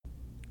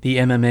The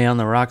MMA on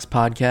the Rocks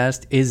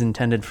podcast is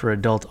intended for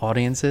adult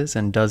audiences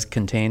and does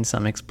contain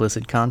some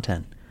explicit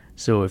content.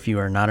 So if you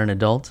are not an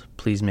adult,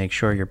 please make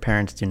sure your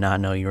parents do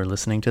not know you are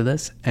listening to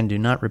this and do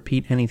not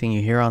repeat anything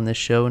you hear on this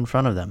show in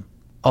front of them.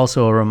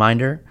 Also a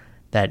reminder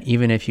that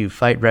even if you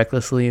fight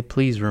recklessly,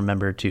 please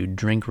remember to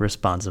drink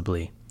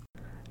responsibly.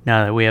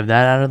 Now that we have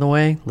that out of the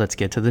way, let's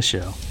get to the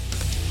show.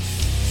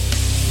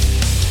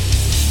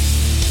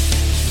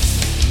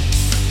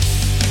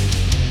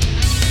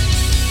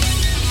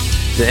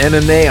 To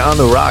MMA on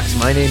the Rocks,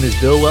 my name is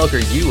Bill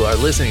Welker. You are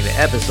listening to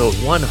episode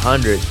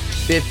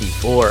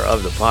 154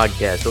 of the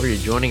podcast, or you're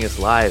joining us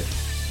live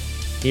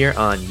here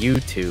on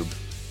YouTube.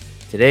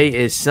 Today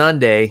is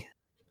Sunday,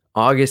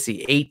 August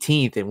the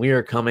 18th, and we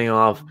are coming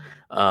off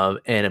of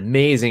an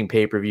amazing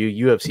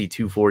pay-per-view, UFC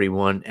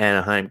 241,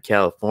 Anaheim,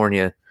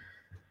 California.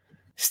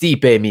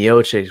 Stipe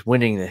Miocic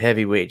winning the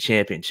heavyweight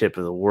championship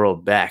of the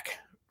world back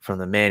from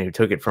the man who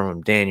took it from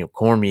him, Daniel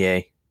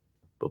Cormier.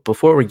 But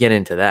before we get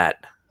into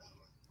that,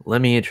 let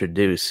me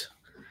introduce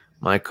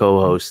my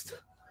co-host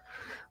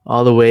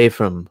all the way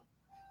from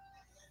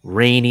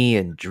rainy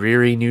and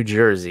dreary New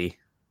Jersey,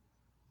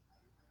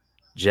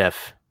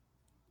 Jeff,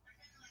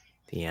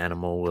 the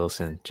Animal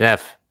Wilson.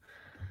 Jeff,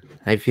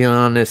 how you feeling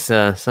on this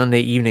Sunday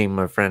evening,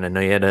 my friend? I know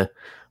you had to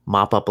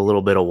mop up a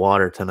little bit of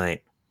water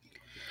tonight.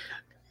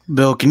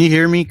 Bill, can you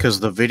hear me? Because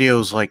the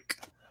video's like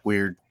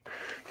weird.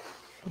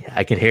 Yeah,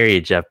 I can hear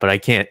you, Jeff, but I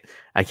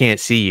can't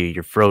see you.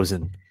 You're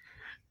frozen.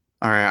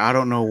 All right, I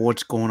don't know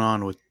what's going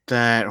on with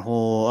that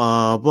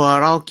whole,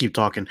 but I'll keep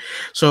talking.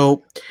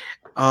 So,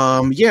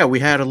 yeah, we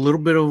had a little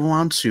bit of a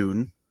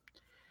monsoon.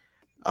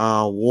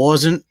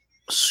 Wasn't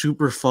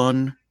super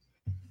fun,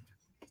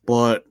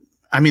 but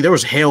I mean, there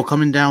was hail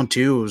coming down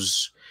too.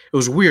 It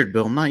was weird,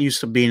 Bill. I'm not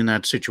used to being in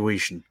that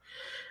situation.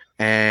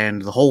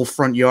 And the whole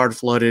front yard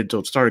flooded, so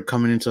it started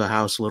coming into the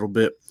house a little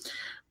bit.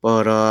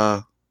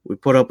 But we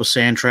put up a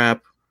sand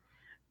trap,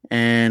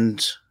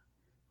 and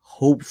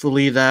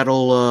hopefully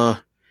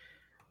that'll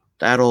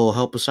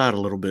help us out a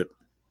little bit.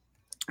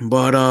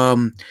 But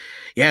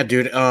yeah,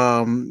 dude,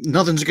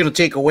 nothing's gonna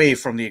take away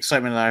from the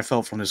excitement that I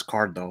felt from this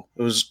card, though.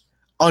 It was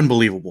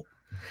unbelievable.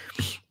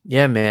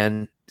 Yeah,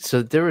 man.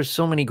 So there were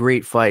so many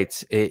great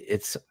fights.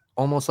 It's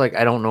almost like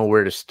I don't know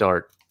where to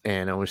start.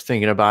 And I was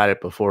thinking about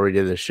it before we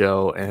did the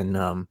show.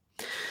 And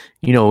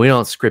we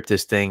don't script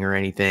this thing or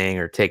anything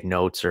or take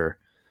notes or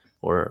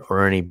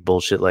any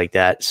bullshit like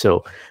that.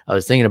 So I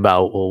was thinking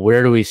about, well,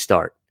 where do we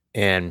start?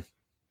 And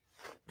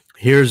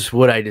here's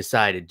what I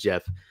decided,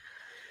 Jeff.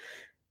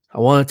 I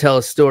want to tell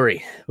a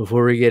story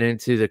before we get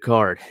into the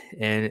card.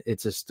 And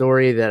it's a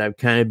story that I've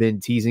kind of been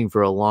teasing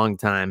for a long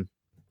time.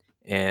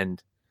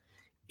 And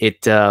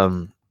it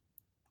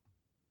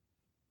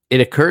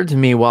occurred to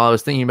me while I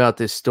was thinking about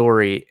this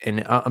story,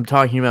 and I'm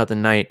talking about the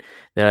night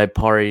that I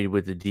partied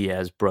with the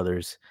Diaz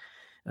brothers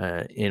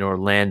in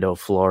Orlando,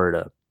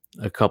 Florida,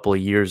 a couple of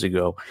years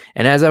ago.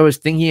 And as I was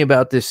thinking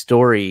about this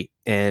story,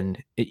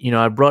 and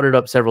I brought it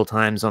up several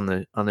times on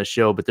the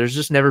show, but there's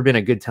just never been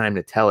a good time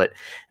to tell it.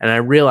 And I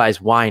realize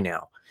why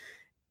now.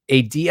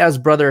 A Diaz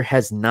brother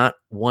has not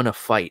won a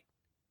fight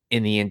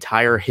in the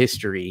entire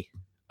history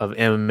of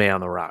MMA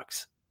on the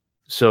Rocks.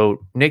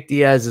 So Nick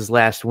Diaz's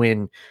last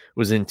win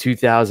was in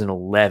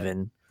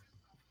 2011,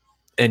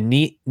 and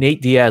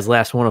Nate Diaz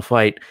last won a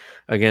fight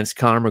against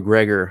Conor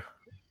McGregor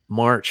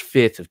March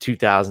 5th of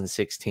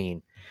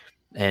 2016.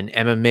 And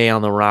MMA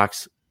on the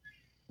Rocks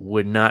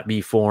would not be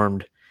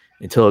formed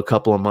until a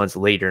couple of months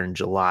later in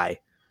July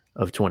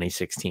of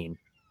 2016.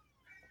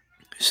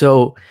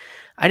 So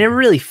I never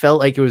really felt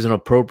like it was an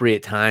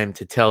appropriate time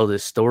to tell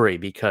this story,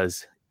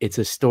 because it's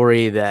a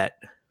story that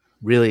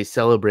really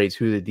celebrates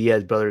who the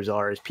Diaz brothers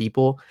are as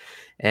people.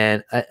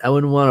 And I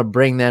wouldn't want to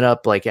bring that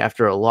up like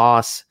after a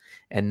loss,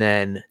 and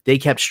then they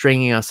kept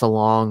stringing us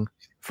along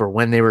for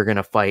when they were going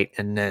to fight.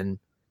 And then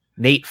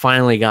Nate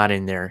finally got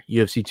in there,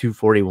 UFC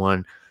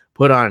 241,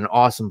 put on an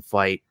awesome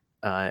fight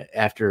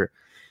after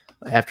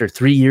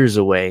 3 years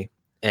away,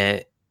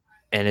 and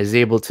is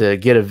able to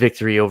get a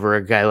victory over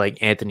a guy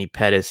like Anthony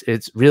Pettis.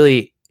 It's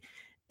really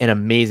an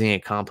amazing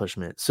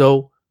accomplishment.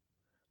 So,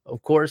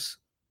 of course,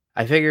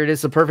 I figured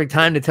it's the perfect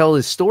time to tell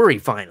this story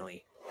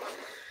finally.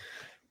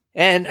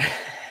 And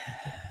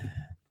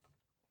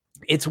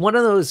it's one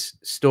of those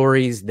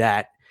stories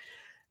that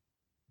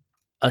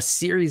a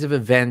series of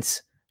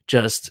events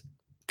just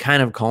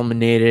kind of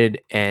culminated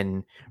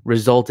and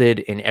resulted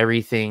in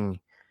everything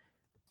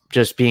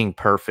just being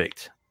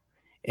perfect.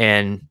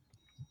 And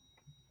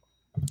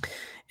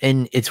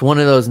it's one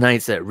of those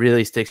nights that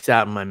really sticks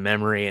out in my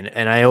memory.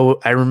 And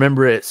I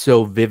remember it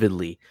so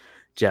vividly,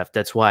 Jeff.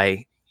 That's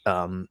why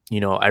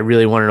I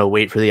really wanted to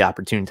wait for the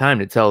opportune time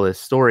to tell this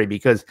story,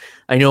 because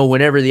I know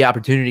whenever the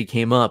opportunity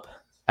came up,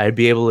 I'd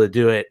be able to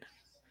do it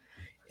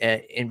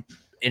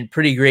in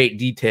pretty great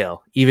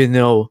detail, even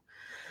though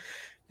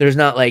there's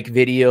not like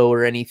video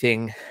or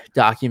anything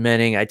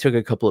documenting. I took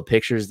a couple of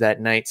pictures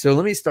that night. So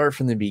let me start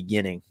from the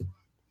beginning.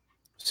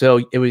 So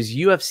it was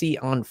UFC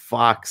on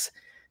Fox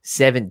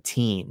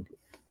 17.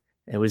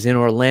 It was in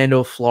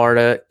Orlando,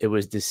 Florida. It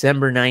was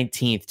December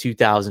 19th,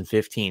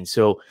 2015.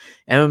 So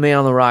MMA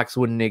on the Rocks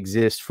wouldn't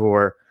exist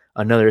for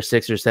another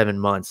 6 or 7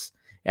 months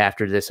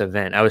after this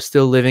event. I was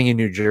still living in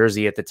New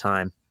Jersey at the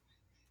time.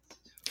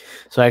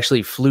 So I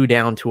actually flew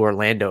down to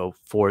Orlando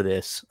for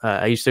this.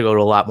 I used to go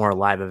to a lot more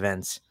live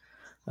events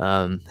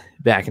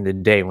back in the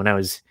day when I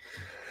was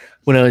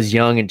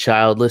young and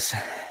childless.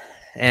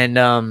 And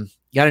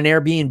got an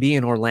Airbnb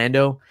in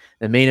Orlando.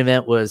 The main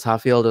event was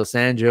Rafael dos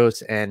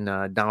Anjos and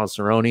Donald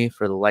Cerrone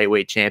for the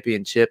lightweight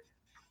championship.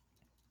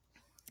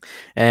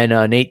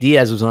 And Nate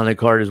Diaz was on the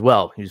card as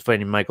well. He was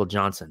fighting Michael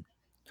Johnson.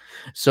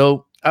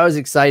 So I was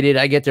excited.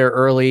 I get there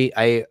early.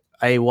 I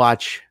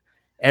watch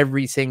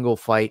every single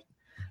fight.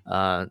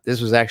 This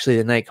was actually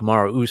the night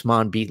Kamaru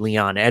Usman beat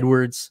Leon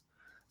Edwards,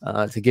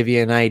 to give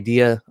you an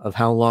idea of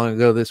how long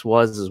ago this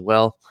was as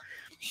well.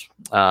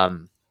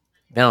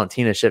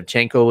 Valentina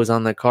Shevchenko was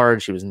on the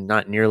card. She was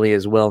not nearly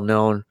as well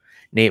known.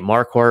 Nate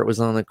Marquardt was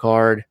on the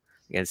card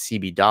against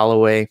CB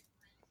Dalloway.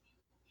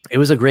 It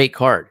was a great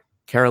card.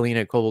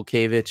 Karolina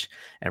Kowalkiewicz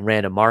and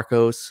Randa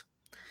Marcos.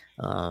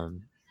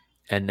 And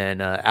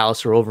then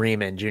Alistair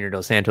Overeem and Junior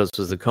Dos Santos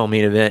was the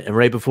co-main event. And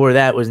right before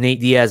that was Nate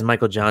Diaz and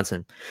Michael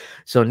Johnson.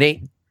 So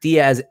Nate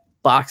Diaz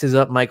boxes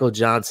up Michael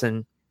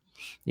Johnson.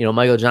 You know,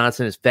 Michael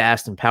Johnson is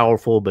fast and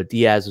powerful, but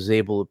Diaz was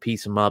able to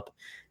piece him up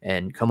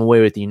and come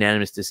away with the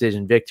unanimous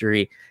decision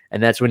victory.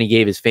 And that's when he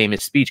gave his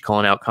famous speech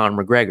calling out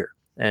Conor McGregor.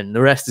 And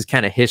the rest is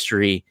kind of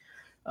history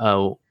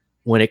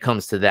when it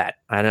comes to that.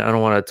 I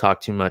don't want to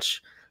talk too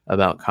much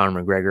about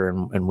Conor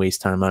McGregor and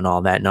waste time on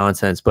all that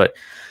nonsense. But,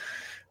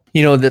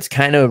 you know, that's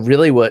kind of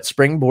really what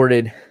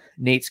springboarded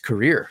Nate's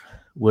career,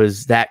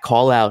 was that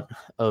call out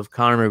of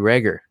Conor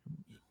McGregor.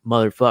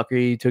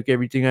 Motherfucker, you took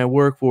everything I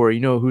work for. You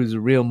know who's a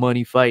real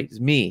money fight? It's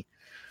me.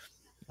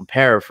 I'm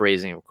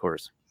paraphrasing, of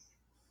course.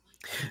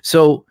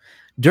 So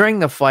during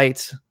the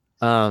fights,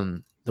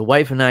 the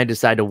wife and I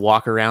decided to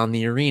walk around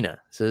the arena.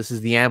 So this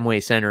is the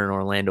Amway Center in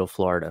Orlando,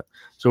 Florida.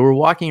 So we're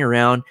walking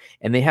around,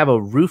 and they have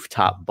a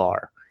rooftop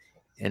bar,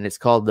 and it's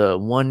called the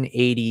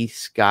 180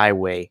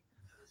 Skyway,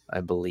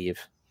 I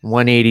believe.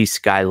 180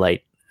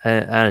 Skylight,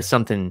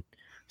 something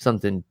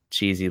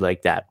cheesy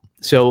like that.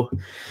 So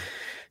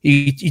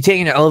you take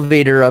an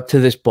elevator up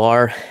to this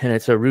bar, and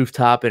it's a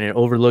rooftop, and it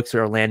overlooks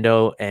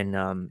Orlando,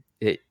 and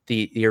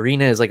the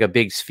arena is like a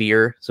big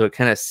sphere, so it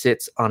kind of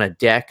sits on a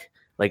deck,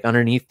 like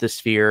underneath the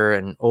sphere,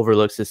 and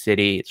overlooks the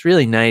city. It's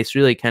really nice,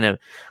 really kind of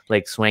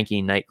like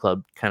swanky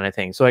nightclub kind of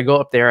thing. So I go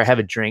up there, I have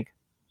a drink,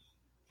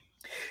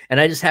 and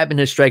I just happen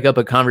to strike up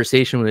a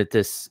conversation with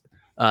this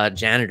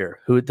janitor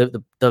who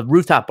the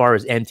rooftop bar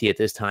was empty at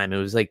this time. It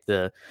was like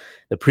the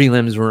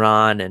prelims were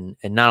on, and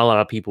not a lot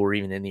of people were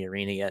even in the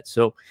arena yet.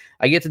 So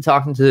I get to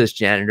talking to this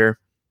janitor,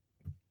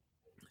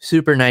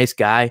 super nice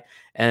guy.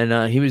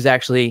 And he was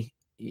actually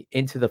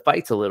into the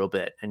fights a little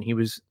bit, and he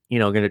was,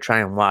 going to try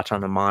and watch on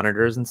the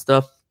monitors and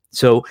stuff.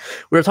 So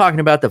we were talking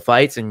about the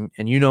fights, and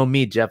you know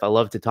me, Jeff, I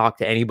love to talk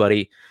to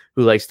anybody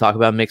who likes to talk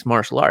about mixed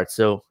martial arts.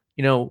 So,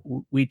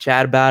 we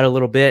chat about it a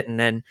little bit, and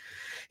then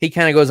he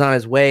kind of goes on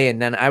his way,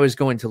 and then I was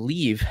going to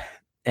leave,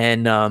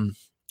 and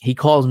he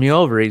calls me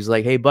over. He's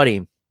like, "Hey,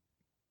 buddy,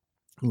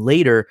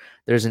 later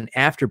there's an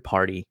after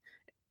party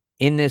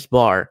in this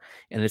bar,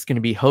 and it's going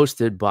to be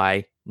hosted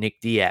by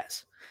Nick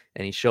Diaz."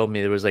 And he showed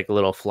me there was like a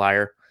little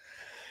flyer.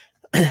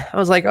 I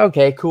was like,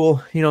 okay,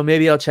 cool.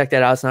 Maybe I'll check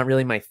that out. It's not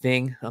really my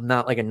thing. I'm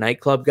not like a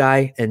nightclub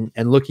guy. And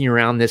looking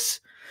around this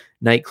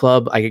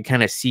nightclub, I could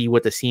kind of see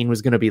what the scene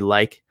was going to be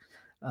like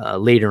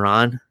later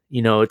on.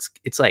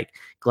 It's like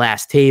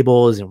glass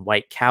tables and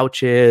white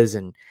couches,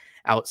 and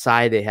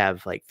outside they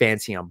have like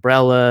fancy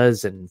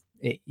umbrellas, and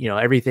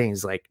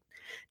everything's like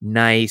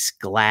nice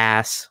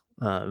glass.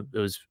 It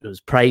was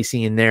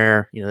pricey in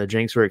there. The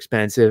drinks were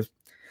expensive.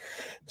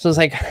 So I was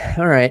like,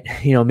 all right,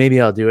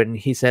 maybe I'll do it. And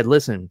he said,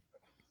 listen,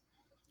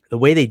 the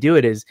way they do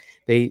it is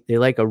they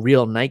like a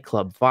real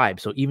nightclub vibe.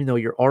 So even though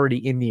you're already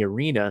in the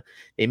arena,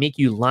 they make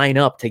you line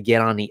up to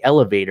get on the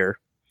elevator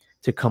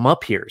to come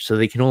up here. So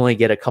they can only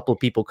get a couple of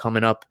people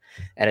coming up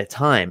at a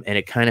time. And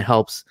it kind of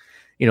helps,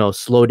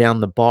 slow down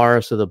the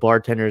bar, so the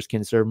bartenders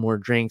can serve more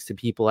drinks to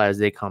people as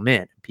they come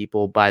in.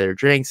 People buy their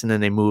drinks, and then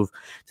they move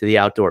to the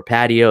outdoor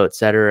patio,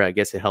 etc. I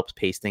guess it helps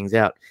pace things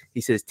out.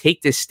 He says,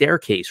 take this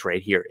staircase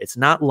right here. It's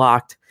not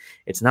locked.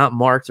 It's not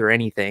marked or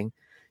anything.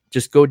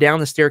 Just go down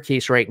the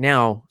staircase right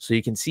now so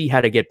you can see how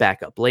to get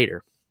back up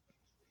later.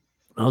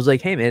 I was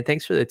like, hey, man,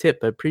 thanks for the tip.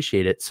 I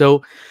appreciate it.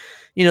 So,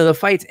 the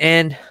fights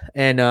end,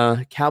 and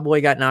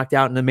Cowboy got knocked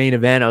out in the main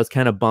event. I was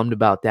kind of bummed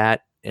about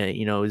that.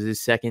 It was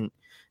his second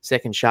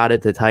shot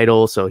at the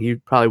title, so he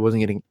probably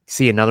wasn't going to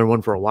see another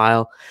one for a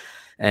while.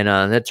 And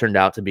that turned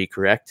out to be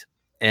correct.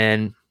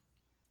 And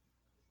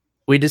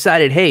we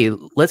decided, hey,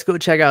 let's go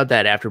check out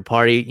that after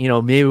party.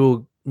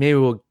 Maybe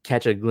we'll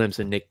catch a glimpse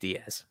of Nick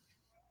Diaz.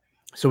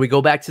 So we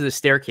go back to the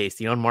staircase,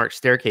 the unmarked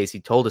staircase he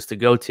told us to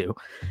go to.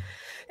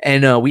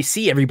 And we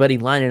see everybody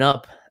lining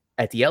up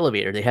at the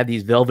elevator. They have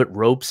these velvet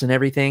ropes and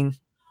everything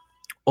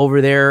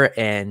over there.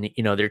 And,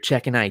 they're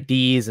checking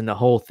IDs and the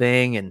whole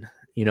thing. And,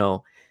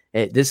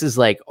 This is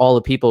like all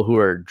the people who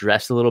are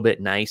dressed a little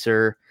bit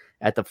nicer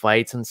at the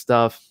fights and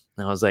stuff.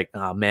 And I was like,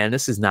 oh man,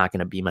 this is not going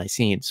to be my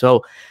scene.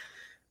 So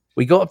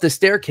we go up the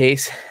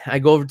staircase. I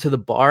go over to the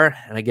bar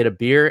and I get a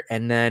beer.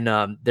 And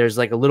then there's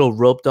like a little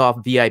roped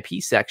off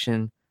VIP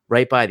section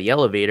right by the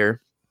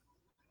elevator.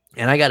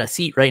 And I got a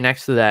seat right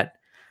next to that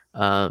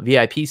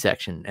VIP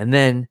section. And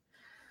then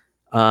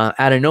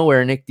out of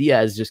nowhere, Nick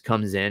Diaz just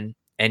comes in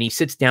and he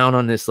sits down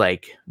on this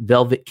like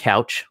velvet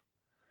couch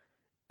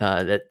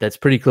that's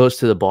pretty close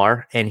to the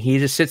bar. And he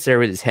just sits there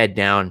with his head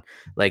down,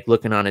 like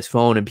looking on his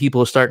phone, and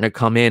people are starting to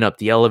come in up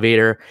the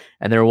elevator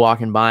and they're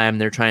walking by him.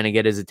 They're trying to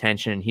get his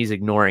attention. He's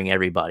ignoring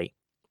everybody,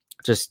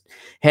 just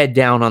head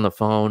down on the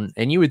phone.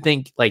 And you would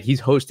think like he's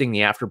hosting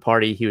the after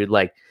party. He would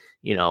like,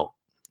 you know,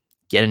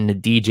 get in the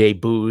DJ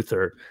booth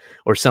or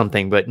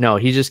something, but no,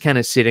 he's just kind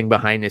of sitting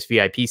behind this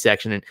VIP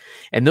section.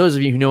 And those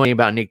of you who know anything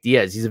about Nick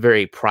Diaz, he's a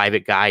very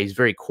private guy. He's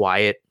very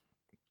quiet.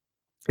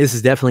 This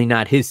is definitely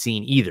not his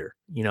scene either,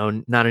 you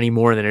know, not any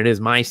more than it is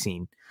my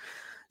scene.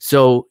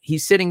 So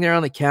he's sitting there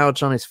on the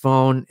couch on his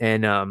phone,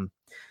 and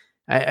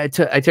I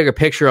took a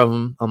picture of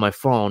him on my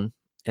phone,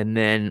 and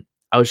then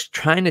I was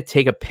trying to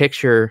take a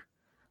picture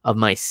of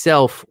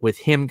myself with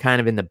him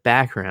kind of in the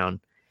background,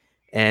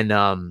 and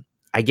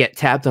I get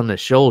tapped on the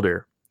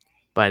shoulder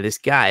by this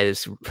guy,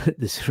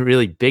 this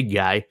really big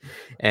guy,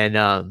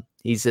 and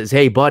he says,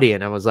 "Hey, buddy,"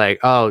 and I was like,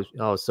 "Oh,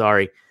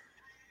 sorry,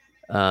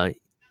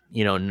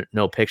 you know,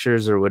 no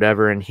pictures or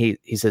whatever." And he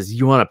says,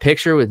 "You want a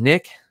picture with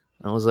Nick?"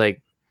 I was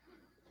like,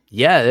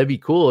 "Yeah, that'd be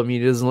cool." I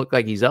mean, it doesn't look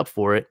like he's up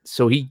for it.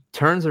 So he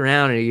turns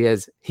around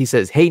and he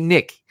says, "Hey,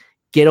 Nick,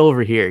 get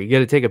over here. You got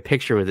to take a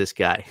picture with this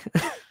guy."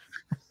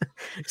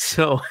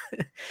 So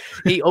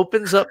he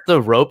opens up the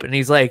rope and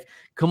he's like,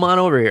 "Come on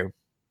over here."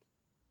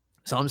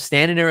 So I'm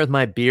standing there with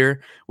my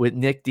beer with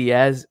Nick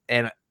Diaz,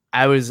 and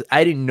I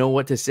didn't know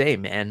what to say,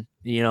 man.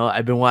 You know,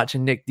 I've been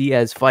watching Nick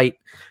Diaz fight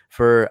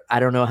for I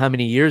don't know how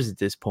many years at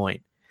this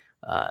point.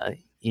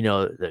 You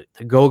know, the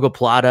Goga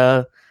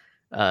Plata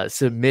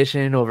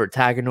submission over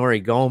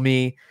Takanori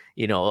Gomi,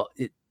 you know,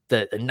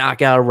 the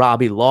knockout of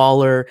Robbie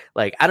Lawler.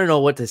 Like, I don't know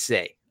what to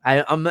say.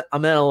 I'm at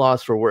a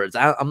loss for words.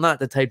 I'm not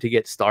the type to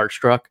get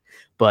starstruck,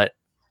 but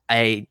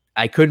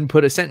I couldn't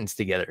put a sentence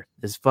together.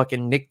 This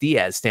fucking Nick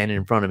Diaz standing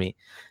in front of me.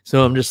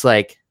 So I'm just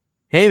like,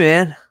 "Hey,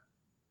 man."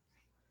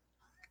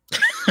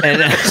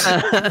 And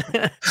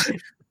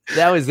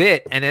that was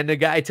it. And then the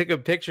guy took a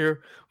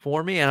picture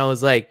for me, and I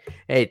was like,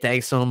 "Hey,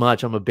 thanks so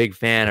much. I'm a big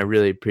fan. I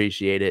really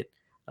appreciate it.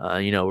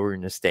 You know, we're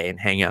going to stay and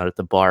hang out at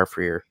the bar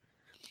for your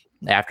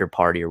after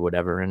party or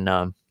whatever."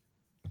 And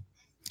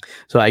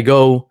so I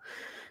go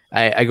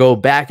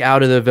back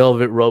out of the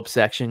velvet rope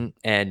section,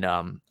 and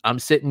I'm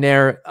sitting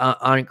there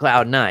on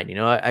cloud nine. You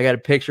know, I got a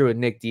picture with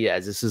Nick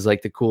Diaz. This is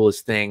like the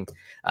coolest thing.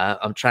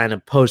 I'm trying to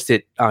post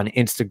it on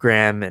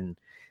Instagram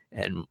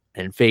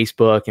and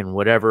Facebook and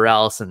whatever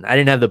else. And I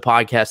didn't have the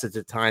podcast at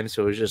the time,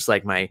 so it was just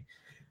like my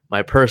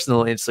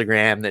personal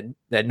Instagram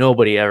that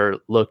nobody ever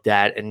looked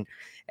at. And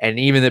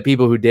even the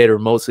people who did are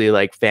mostly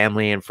like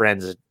family and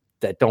friends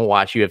that don't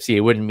watch UFC.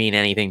 It wouldn't mean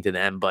anything to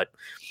them, but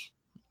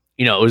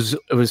you know,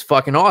 it was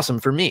fucking awesome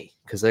for me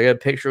because I got a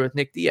picture with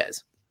Nick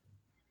Diaz.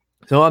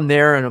 So I'm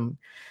there and I'm,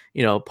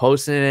 you know,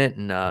 posting it,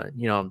 and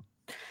you know, I'm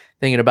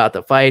thinking about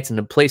the fights, and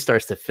the place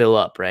starts to fill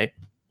up, right?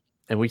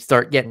 And we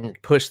start getting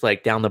pushed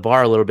like down the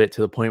bar a little bit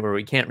to the point where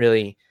we can't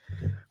really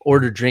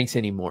order drinks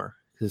anymore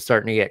because it's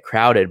starting to get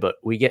crowded. But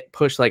we get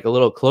pushed like a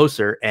little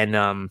closer,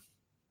 and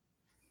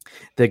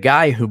the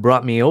guy who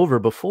brought me over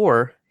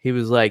before, he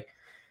was like,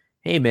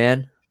 "Hey,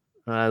 man."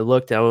 I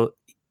looked, I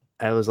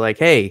was like,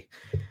 "Hey."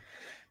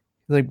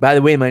 He's like, "By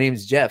the way, my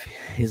name's Jeff."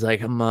 He's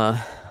like, I'm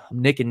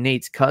Nick and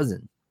Nate's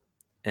cousin.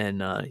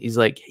 And he's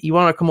like, "You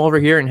want to come over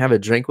here and have a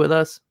drink with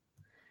us?"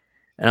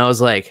 And I was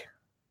like,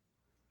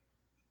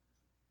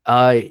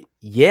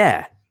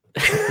 yeah.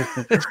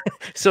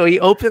 So he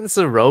opens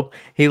the rope.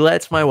 He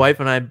lets my wife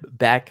and I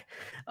back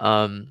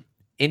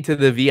into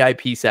the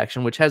VIP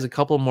section, which has a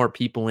couple more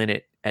people in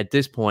it at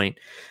this point.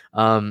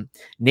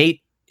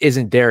 Nate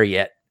isn't there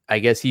yet. I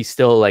guess he's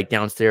still like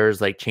downstairs,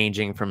 like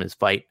changing from his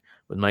fight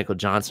with Michael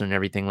Johnson and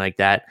everything like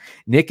that.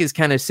 Nick is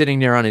kind of sitting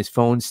there on his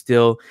phone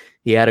still.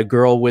 He had a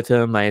girl with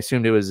him. I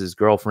assumed it was his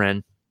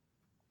girlfriend.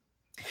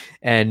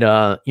 And,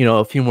 you know,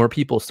 a few more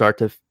people start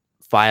to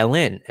file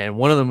in. And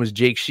one of them was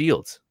Jake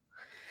Shields.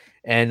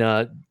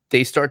 And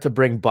they start to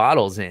bring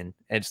bottles in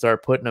and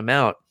start putting them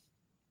out.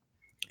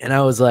 And I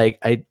was like,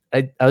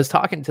 I was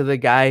talking to the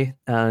guy,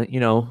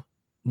 you know,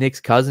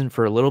 Nick's cousin,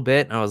 for a little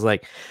bit. And I was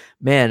like,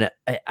 "Man,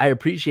 I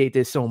appreciate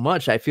this so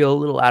much. I feel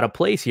a little out of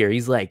place here."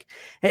 He's like,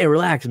 "Hey,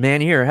 relax, man.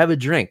 Here, have a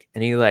drink."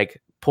 And he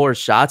like pours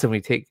shots, and we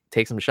take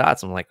some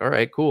shots. I'm like, "All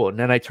right, cool." And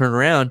then I turn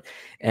around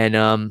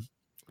and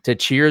to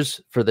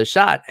cheers for the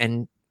shot.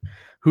 And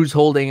who's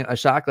holding a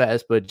shot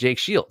glass but Jake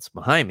Shields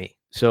behind me?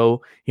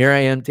 So here I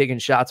am taking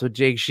shots with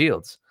Jake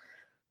Shields.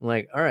 I'm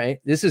like, all right,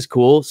 this is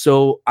cool.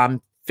 So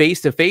I'm face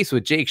to face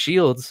with Jake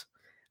Shields.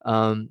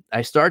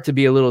 I start to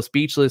be a little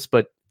speechless,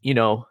 but you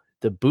know,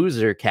 the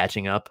boozer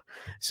catching up.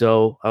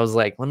 So I was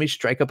like, let me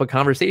strike up a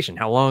conversation.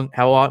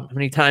 How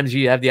many times do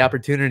you have the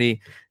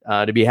opportunity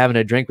to be having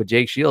a drink with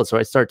Jake Shields? So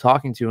I start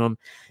talking to him,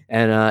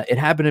 and it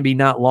happened to be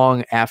not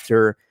long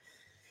after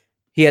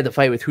he had the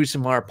fight with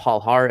Husamar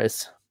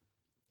Palhares,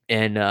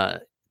 and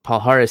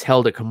Palhares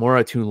held a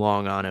Kimura too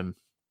long on him,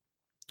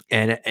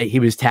 and he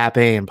was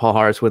tapping, and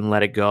Palhares wouldn't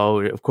let it go.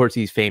 Of course,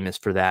 he's famous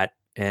for that.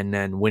 And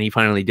then when he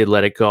finally did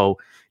let it go,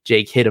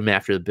 Jake hit him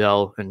after the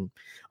bell, and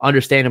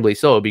understandably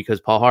so,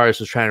 because Palhares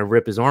was trying to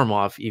rip his arm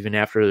off even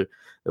after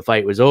the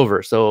fight was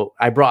over. So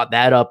I brought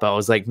that up. I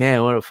was like,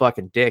 man, what a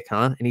fucking dick,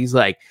 huh? And he's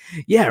like,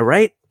 yeah,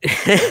 right.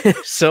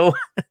 So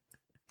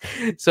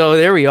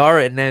there we are.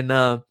 And then,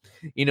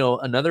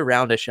 another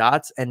round of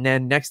shots. And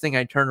then next thing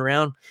I turn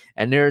around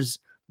and there's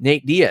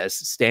Nate Diaz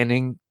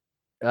standing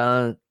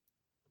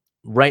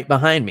right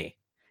behind me.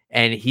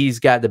 And he's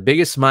got the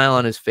biggest smile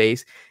on his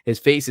face. His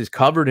face is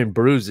covered in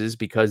bruises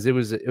because it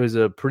was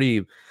a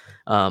pretty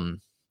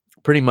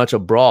much a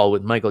brawl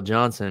with Michael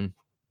Johnson.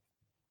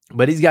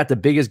 But he's got the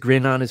biggest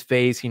grin on his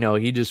face.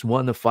 He just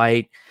won the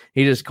fight.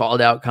 He just called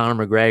out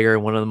Conor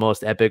McGregor, one of the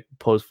most epic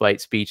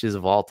post-fight speeches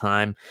of all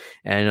time.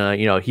 And,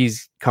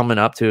 he's coming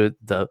up to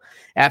the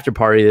after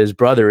party that his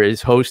brother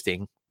is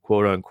hosting,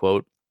 quote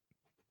unquote.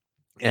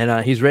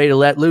 And he's ready to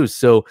let loose.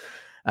 So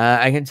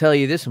I can tell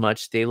you this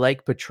much. They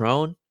like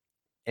Patron.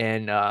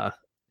 And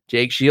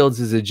Jake Shields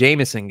is a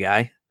Jameson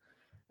guy.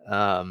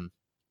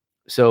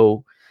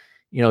 So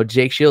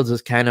Jake Shields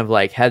was kind of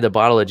like had the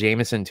bottle of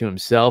Jameson to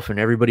himself, and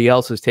everybody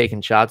else was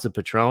taking shots of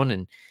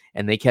Patron,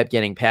 and they kept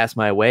getting past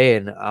my way.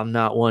 And I'm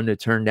not one to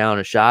turn down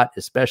a shot,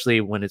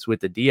 especially when it's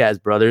with the Diaz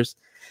brothers.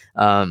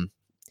 I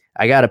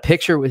got a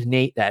picture with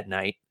Nate that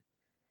night,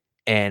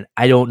 and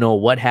I don't know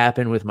what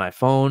happened with my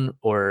phone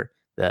or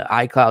the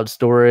iCloud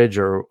storage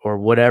or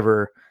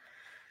whatever,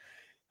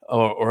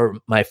 or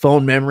my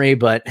phone memory,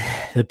 but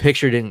the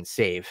picture didn't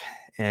save.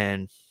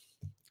 And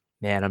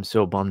man, I'm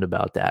so bummed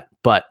about that.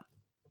 But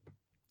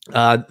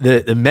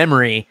the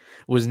memory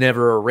was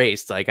never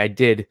erased. Like I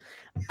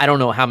don't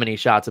know how many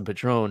shots of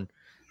Patron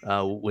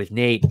with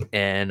Nate,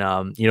 and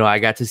I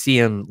got to see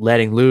him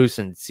letting loose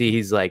and see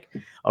he's like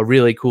a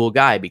really cool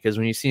guy, because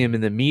when you see him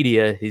in the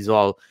media, he's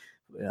all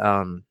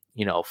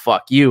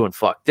fuck you and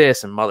fuck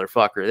this and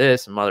motherfucker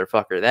this and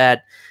motherfucker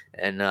that,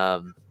 and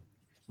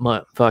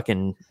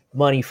fucking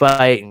money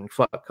fight and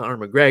fuck Conor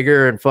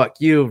McGregor and fuck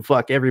you and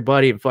fuck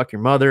everybody and fuck your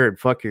mother and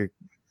fuck your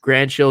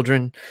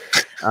grandchildren.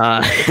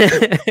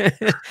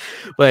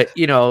 But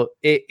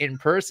in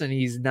person,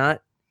 he's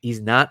not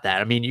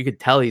that. I mean, you could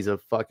tell he's a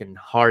fucking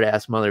hard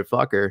ass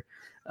motherfucker.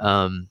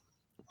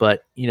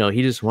 But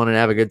he just wanted to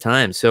have a good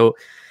time. So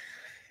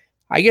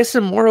I guess the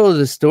moral of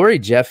the story,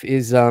 Jeff,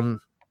 is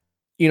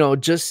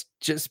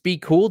just be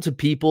cool to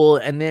people,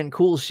 and then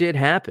cool shit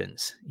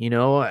happens.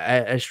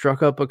 I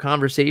struck up a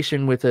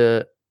conversation with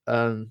a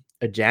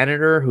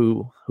janitor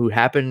who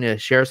happened to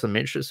share some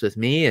interests with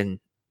me,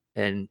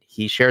 and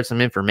he shared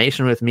some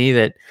information with me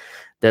that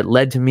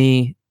led to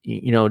me,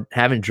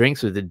 having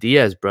drinks with the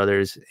Diaz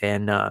brothers.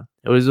 And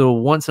it was a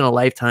once in a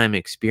lifetime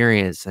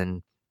experience.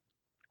 And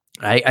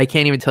I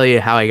can't even tell you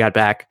how I got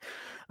back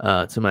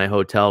to my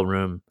hotel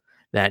room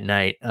that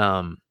night.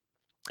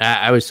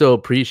 I was so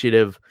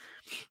appreciative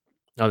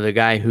of the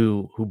guy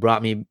who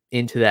brought me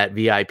into that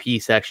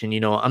VIP section.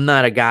 I'm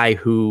not a guy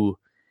who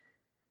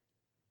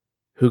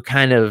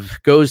kind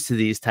of goes to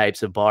these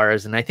types of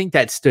bars. And I think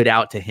that stood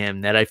out to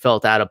him, that I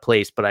felt out of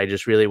place, but I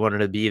just really wanted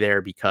to be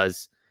there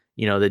because,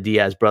 the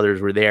Diaz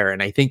brothers were there.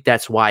 And I think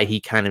that's why he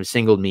kind of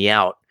singled me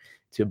out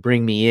to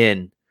bring me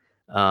in,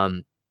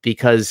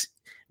 because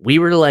we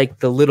were like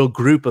the little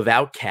group of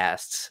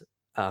outcasts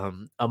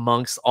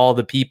amongst all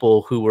the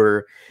people who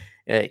were,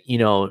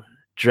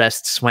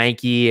 dressed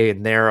swanky,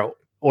 and they're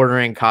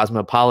ordering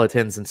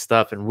Cosmopolitans and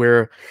stuff. And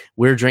we're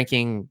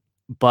drinking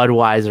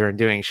Budweiser and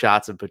doing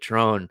shots of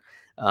Patron.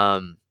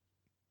 And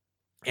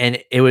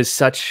it was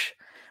such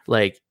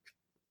like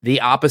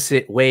the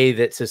opposite way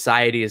that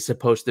society is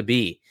supposed to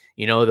be.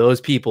 Those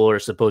people are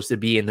supposed to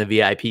be in the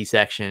VIP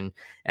section,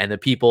 and the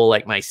people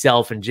like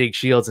myself and Jake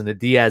Shields and the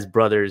Diaz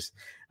brothers,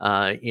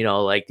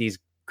 like these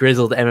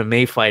grizzled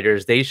MMA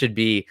fighters, they should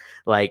be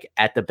like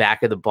at the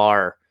back of the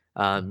bar,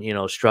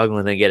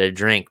 struggling to get a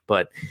drink.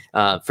 But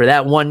for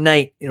that one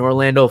night in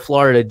Orlando,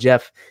 Florida,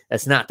 Jeff,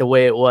 that's not the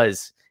way it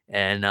was.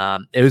 And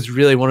it was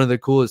really one of the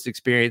coolest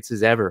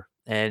experiences ever.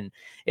 And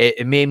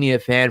it made me a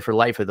fan for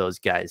life of those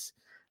guys.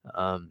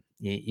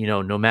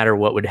 No matter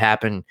what would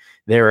happen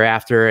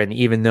thereafter. And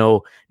even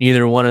though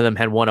neither one of them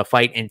had won a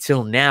fight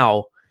until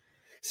now,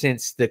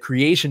 since the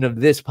creation of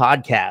this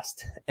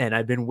podcast, and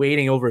I've been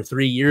waiting over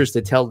 3 years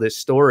to tell this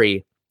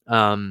story,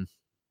 I'll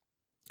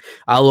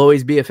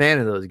always be a fan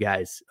of those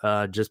guys,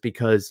 just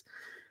because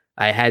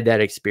I had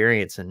that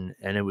experience, and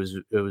it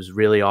was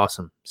really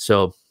awesome.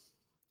 So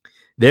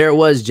there it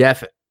was,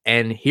 Jeff.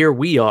 And here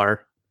we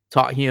are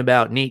talking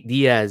about Nate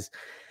Diaz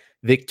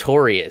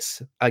victorious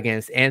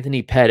against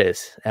Anthony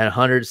Pettis at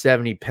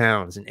 170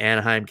 pounds in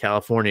Anaheim,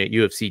 California at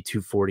UFC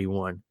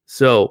 241.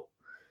 So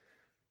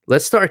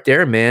let's start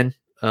there, man.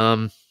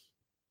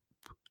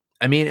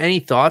 I mean, any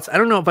thoughts? I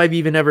don't know if I've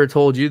even ever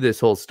told you this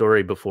whole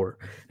story before.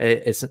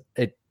 I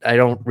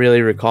don't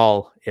really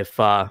recall if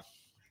I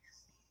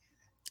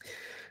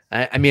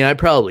mean, I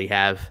probably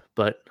have,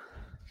 but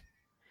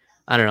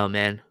I don't know,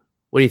 man.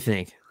 What do you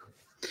think?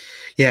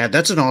 Yeah,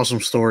 that's an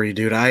awesome story,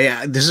 dude.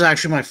 This is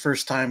actually my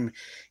first time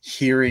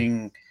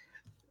hearing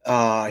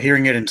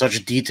it in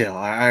such detail.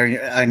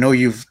 I know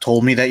you've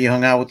told me that you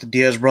hung out with the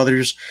Diaz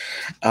brothers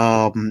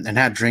and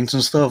had drinks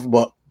and stuff,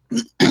 but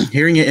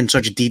hearing it in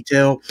such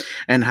detail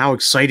and how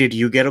excited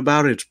you get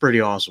about it, it's pretty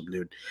awesome,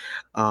 dude.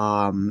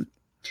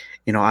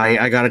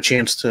 I got a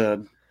chance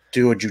to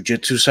do a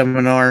jiu-jitsu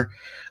seminar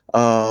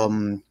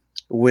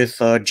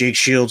with Jake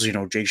Shields.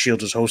 Jake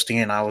Shields was hosting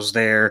it, and I was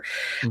there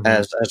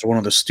as one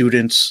of the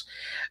students.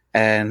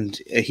 And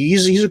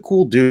he's a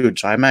cool dude,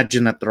 so I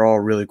imagine that they're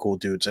all really cool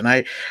dudes. And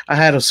I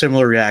had a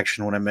similar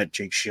reaction when I met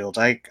Jake Shields.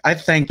 I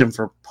thanked him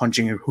for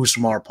punching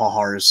Husmar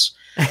Paharis.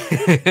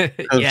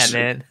 Yeah,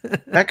 man.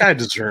 That guy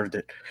deserved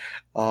it.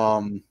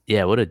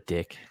 Yeah, what a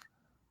dick.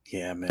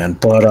 Yeah, man.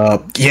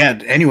 But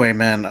anyway,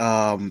 man,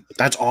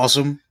 that's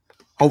awesome.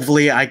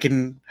 Hopefully I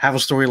can have a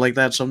story like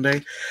that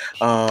someday.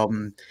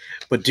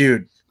 But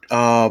dude,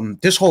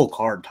 this whole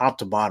card, top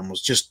to bottom,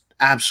 was just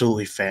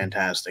absolutely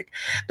fantastic.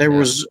 There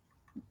was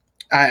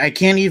I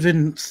can't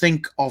even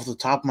think off the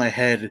top of my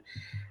head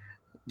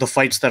the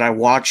fights that I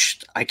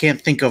watched. I can't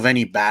think of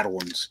any bad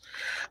ones.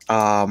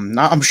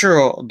 I'm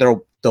sure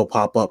they'll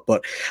pop up,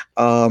 but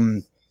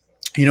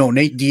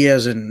Nate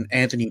Diaz and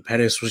Anthony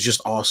Pettis was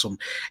just awesome.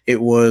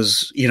 It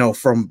was,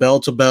 from bell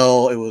to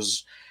bell, it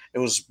was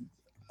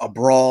a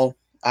brawl.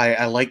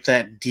 I like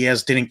that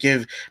Diaz didn't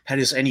give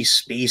Pettis any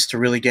space to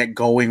really get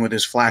going with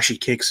his flashy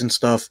kicks and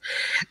stuff.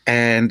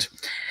 And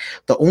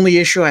the only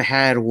issue I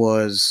had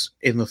was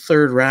in the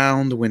third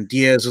round when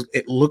Diaz,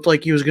 it looked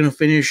like he was going to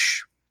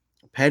finish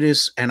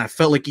Pettis, and I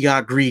felt like he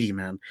got greedy,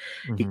 man.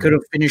 He could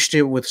have finished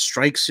it with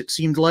strikes, it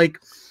seemed like.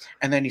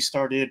 And then he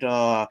started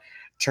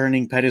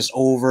turning Pettis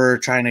over,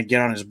 trying to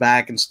get on his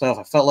back and stuff.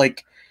 I felt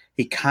like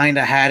he kind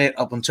of had it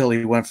up until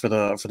he went for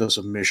the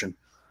submission.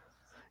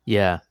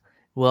 Yeah.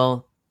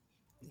 Well,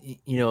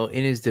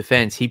 in his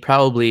defense, he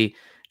probably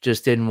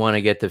just didn't want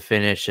to get the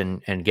finish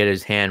and get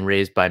his hand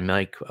raised by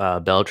Mike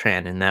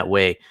Beltran in that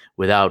way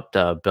without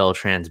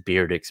Beltran's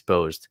beard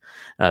exposed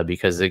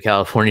because the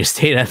California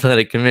State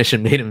Athletic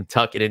Commission made him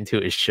tuck it into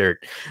his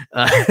shirt.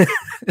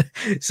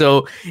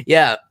 So,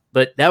 yeah,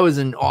 but that was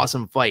an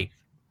awesome fight.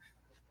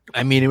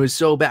 I mean, it was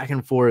so back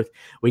and forth.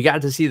 We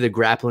got to see the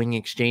grappling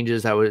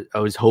exchanges I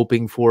was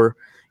hoping for.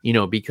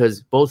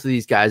 Because both of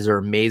these guys are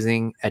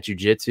amazing at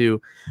jiu-jitsu,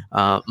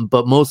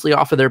 but mostly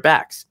off of their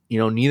backs.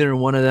 Neither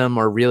one of them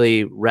are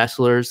really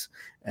wrestlers,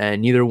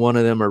 and neither one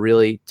of them are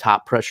really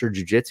top pressure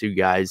jiu-jitsu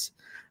guys.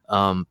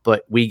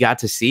 But we got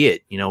to see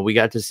it. We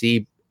got to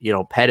see,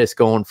 Pettis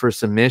going for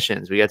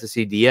submissions. We got to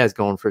see Diaz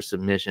going for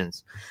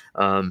submissions.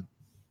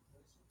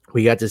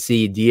 We got to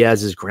see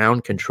Diaz's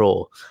ground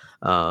control.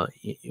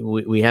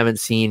 We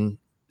haven't seen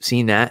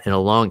that in a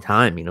long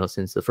time,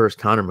 since the first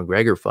Conor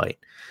McGregor fight.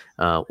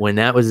 When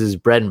that was his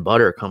bread and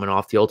butter coming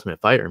off The Ultimate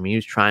Fighter. I mean, he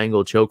was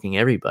triangle choking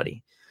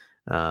everybody.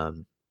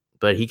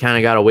 But he kind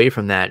of got away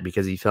from that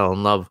because he fell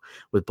in love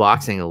with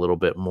boxing a little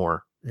bit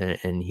more.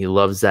 And he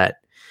loves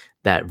that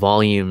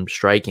volume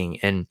striking.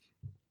 And,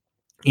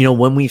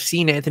 when we've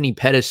seen Anthony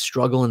Pettis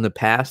struggle in the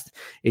past,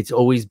 it's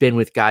always been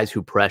with guys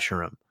who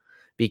pressure him.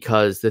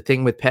 Because the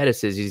thing with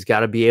Pettis is he's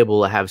got to be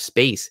able to have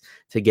space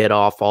to get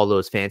off all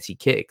those fancy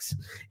kicks.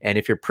 And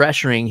if you're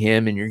pressuring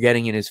him and you're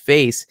getting in his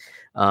face,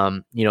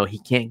 he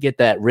can't get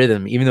that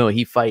rhythm, even though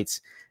he fights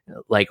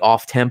like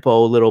off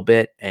tempo a little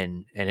bit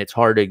and it's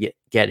hard to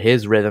get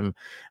his rhythm.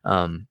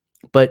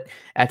 But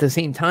at the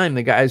same time,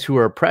 the guys who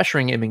are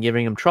pressuring him and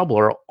giving him trouble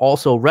are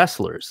also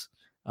wrestlers.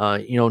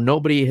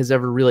 Nobody has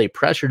ever really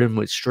pressured him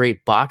with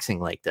straight boxing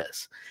like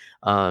this.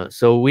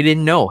 So we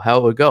didn't know how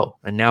it would go.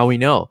 And now we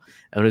know.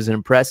 It was an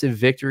impressive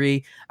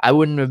victory. I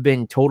wouldn't have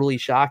been totally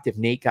shocked if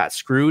Nate got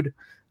screwed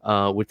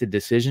with the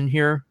decision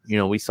here.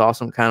 We saw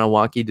some kind of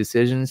wonky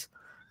decisions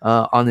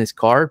on this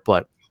card,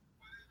 but,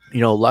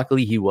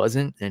 luckily he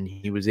wasn't, and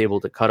he was able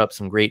to cut up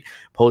some great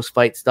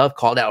post-fight stuff.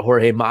 Called out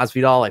Jorge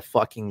Masvidal. I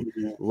fucking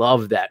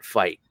love that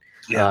fight.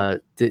 Yeah.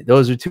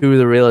 Those are two of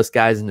the realest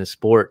guys in the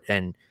sport,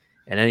 and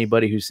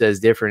anybody who says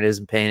different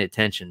isn't paying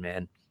attention,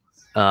 man.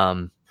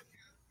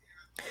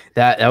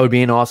 That would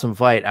be an awesome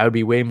fight. I would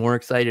be way more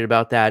excited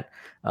about that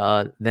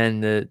than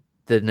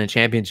the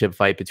championship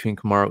fight between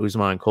Kamaru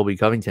Usman and Colby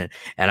Covington.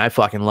 And I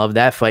fucking love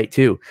that fight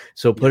too.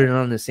 So put it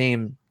on the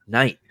same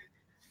night.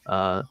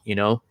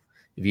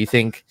 If you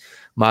think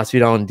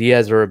Masvidal and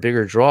Diaz are a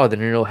bigger draw,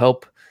 then it'll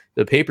help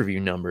the pay-per-view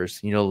numbers.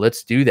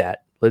 Let's do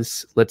that.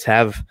 Let's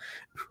have,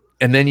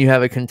 and then you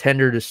have a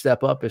contender to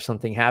step up if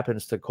something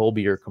happens to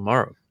Colby or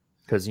Kamaru.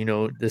 Because,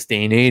 this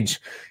day and age,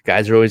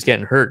 guys are always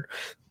getting hurt.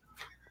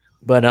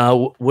 But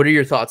what are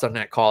your thoughts on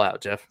that call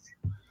out, Jeff?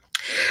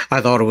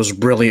 I thought it was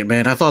brilliant,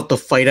 man. I thought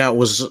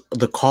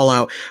the call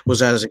out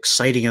was as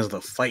exciting as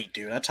the fight,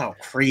 dude. That's how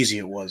crazy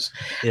it was.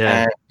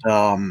 Yeah.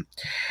 And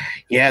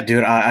yeah,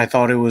 dude, I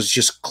thought it was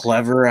just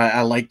clever.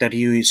 I like that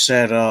he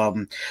said,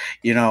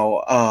 you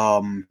know,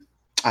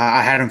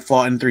 I hadn't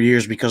fought in 3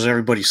 years because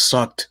everybody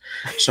sucked.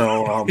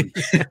 So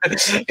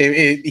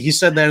he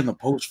said that in the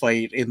post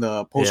fight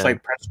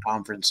press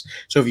conference.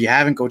 So if you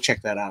haven't, go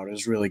check that out. It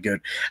was really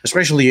good,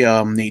 especially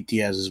Nate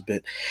Diaz's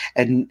bit.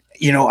 And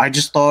I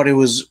just thought it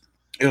was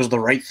the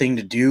right thing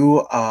to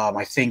do.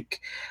 I think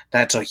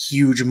that's a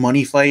huge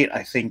money fight.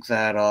 I think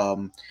that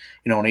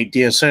Nate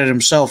Diaz said it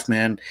himself,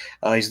 man.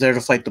 He's there to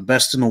fight the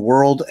best in the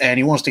world, and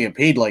he wants to get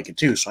paid like it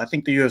too. So I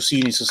think the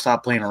UFC needs to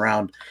stop playing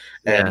around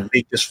and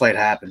make this fight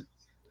happen.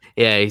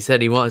 Yeah, he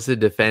said he wants to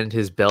defend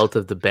his belt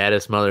of the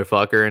baddest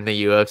motherfucker in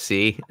the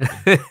UFC,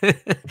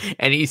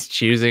 and he's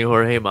choosing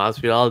Jorge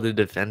Masvidal to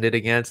defend it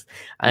against.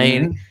 I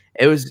mean,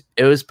 it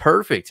was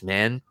perfect,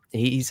 man.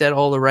 He said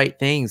all the right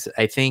things.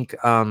 I think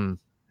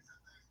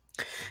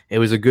it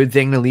was a good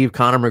thing to leave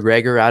Conor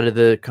McGregor out of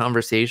the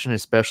conversation,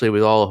 especially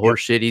with all the horse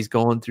shit he's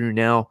going through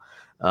now.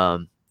 I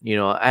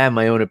have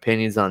my own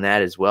opinions on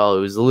that as well.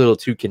 It was a little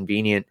too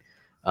convenient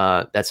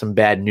that some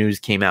bad news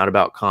came out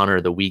about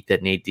Conor the week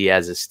that Nate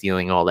Diaz is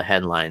stealing all the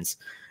headlines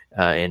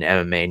in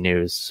MMA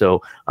news.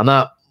 So I'm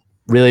not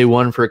really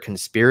one for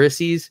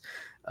conspiracies.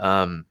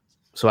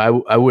 So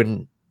I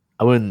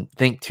wouldn't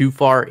think too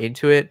far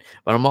into it,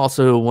 but I'm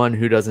also one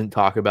who doesn't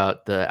talk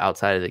about the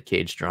outside of the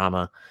cage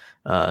drama.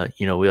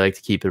 We like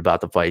to keep it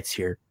about the fights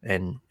here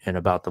and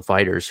about the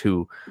fighters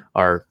who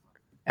are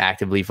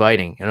actively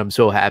fighting. And I'm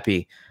so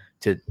happy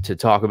to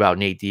talk about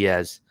Nate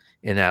Diaz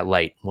in that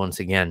light once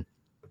again.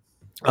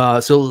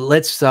 So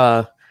let's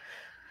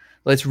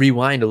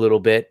rewind a little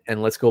bit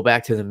and let's go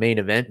back to the main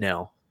event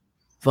now.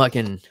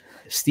 Fucking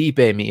Stipe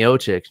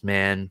Miocic,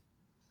 man.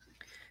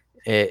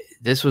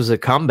 This was a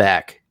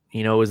comeback.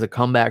 It was a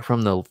comeback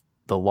from the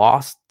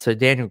loss to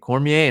Daniel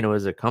Cormier, and it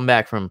was a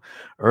comeback from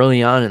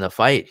early on in the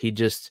fight. He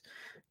just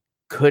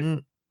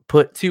couldn't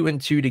put 2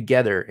 and 2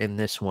 together in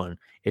this one.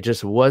 It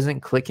just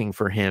wasn't clicking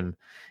for him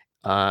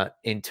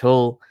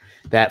until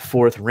that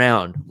 4th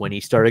round when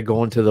he started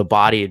going to the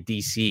body of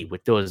DC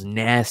with those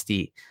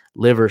nasty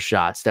liver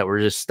shots that were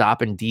just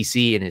stopping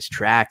DC in his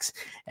tracks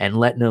and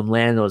letting him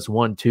land those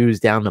 1-2s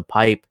down the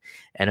pipe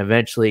and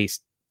eventually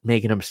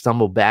making him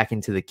stumble back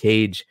into the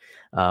cage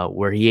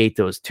where he ate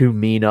those 2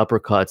 mean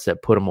uppercuts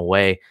that put him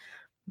away.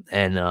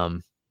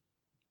 And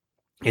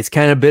it's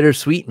kind of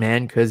bittersweet,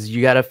 man, because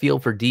you got to feel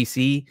for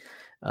DC.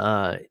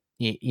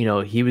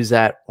 He was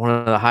at one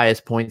of the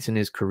highest points in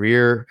his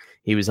career.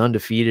 He was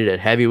undefeated at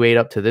heavyweight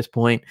up to this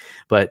point.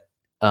 But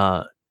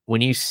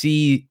when you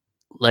see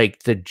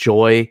like the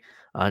joy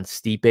on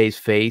Stipe's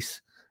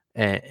face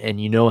and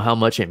you know how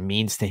much it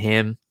means to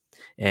him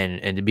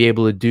and to be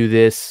able to do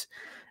this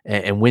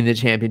and win the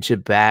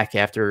championship back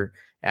after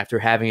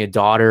having a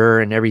daughter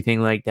and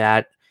everything like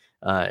that,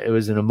 it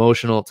was an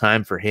emotional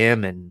time for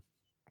him. And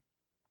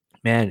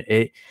man,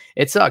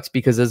 it sucks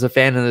because as a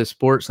fan of the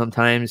sport,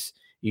 sometimes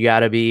you got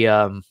to be,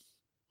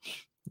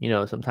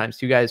 sometimes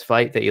 2 guys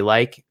fight that you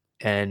like,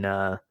 and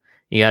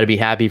you got to be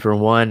happy for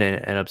one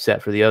and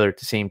upset for the other at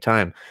the same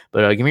time.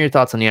 But give me your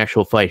thoughts on the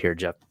actual fight here,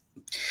 Jeff.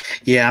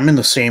 Yeah, I'm in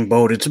the same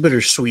boat. It's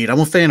bittersweet. I'm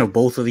a fan of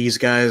both of these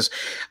guys.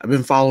 I've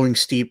been following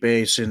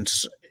Stipe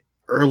since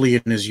early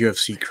in his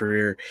UFC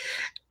career,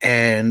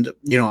 and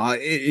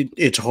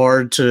it's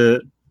hard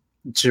to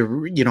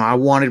I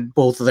wanted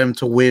both of them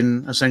to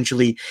win.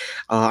 Essentially,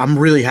 I'm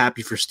really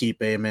happy for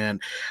Stipe, man.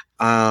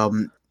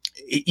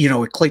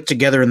 It clicked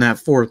together in that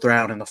 4th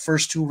round. In the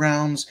first 2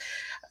 rounds,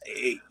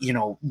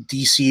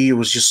 DC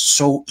was just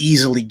so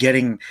easily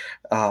getting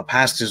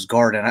past his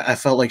guard, and I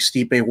felt like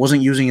Stipe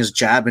wasn't using his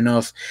jab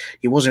enough.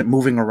 He wasn't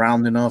moving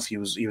around enough. He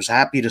was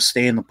happy to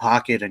stay in the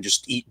pocket and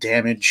just eat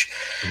damage.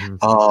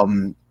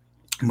 Mm-hmm.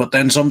 But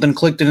then something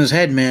clicked in his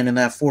head, man, in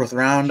that 4th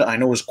round. I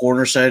know his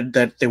corner said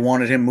that they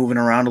wanted him moving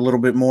around a little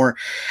bit more.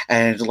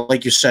 And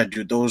like you said,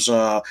 dude, those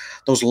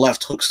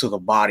left hooks to the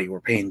body were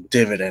paying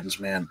dividends,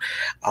 man.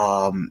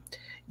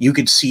 You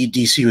could see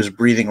DC was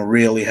breathing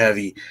really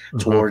heavy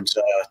towards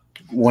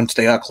once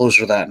they got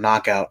closer to that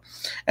knockout.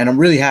 And I'm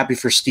really happy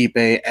for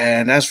Stipe.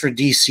 And as for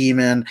DC,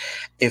 man,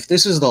 if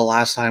this is the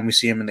last time we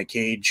see him in the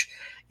cage,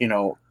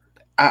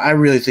 I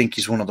really think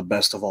he's one of the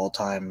best of all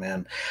time,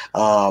 man.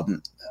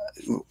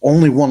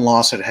 Only 1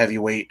 loss at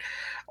heavyweight,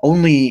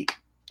 only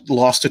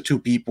lost to 2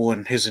 people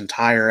in his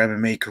entire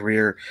MMA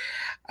career.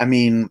 I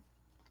mean,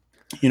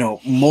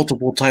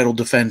 multiple title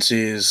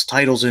defenses,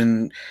 titles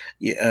in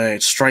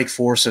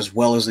Strikeforce as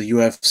well as the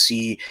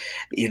UFC.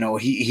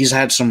 He's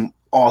had some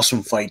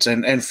awesome fights.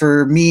 And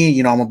for me,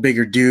 I'm a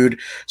bigger dude.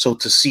 So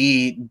to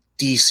see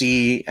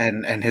DC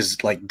and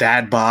his like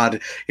dad bod,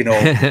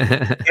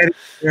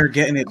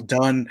 getting it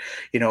done,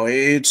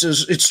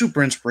 it's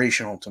super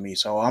inspirational to me.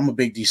 So I'm a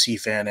big DC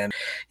fan, and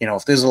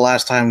if this is the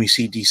last time we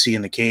see DC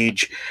in the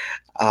cage,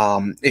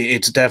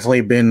 it's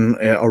definitely been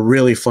a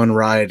really fun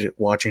ride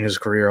watching his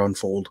career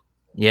unfold.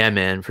 Yeah,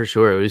 man, for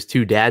sure. It was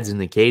two dads in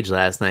the cage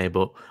last night,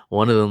 but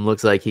one of them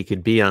looks like he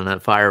could be on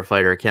that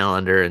firefighter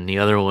calendar, and the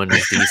other one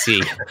is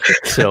DC.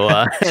 So,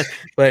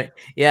 but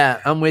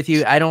yeah, I'm with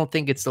you. I don't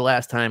think it's the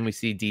last time we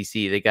see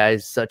DC. The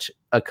guy's such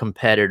a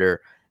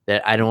competitor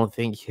that I don't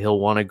think he'll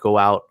want to go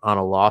out on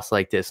a loss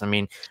like this. I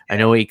mean, I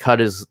know he cut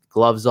his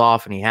gloves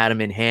off and he had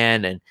him in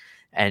hand,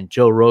 and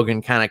Joe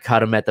Rogan kind of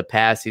cut him at the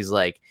pass. He's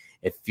like,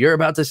 if you're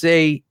about to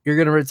say you're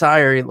going to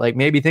retire, like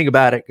maybe think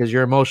about it because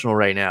you're emotional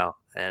right now.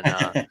 And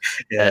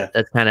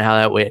that's kind of how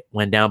that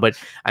went down. But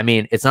I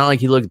mean, it's not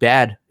like he looked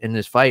bad in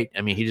this fight.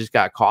 I mean, he just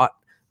got caught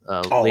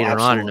later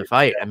on in the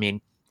fight. I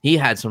mean, he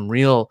had some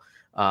real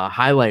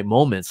highlight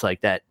moments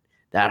like that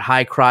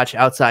high crotch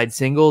outside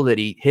single that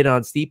he hit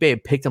on Stipe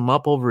and picked him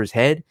up over his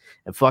head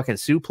and fucking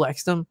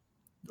suplexed him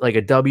like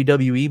a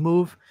WWE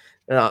move.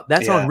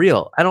 That's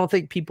unreal. I don't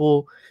think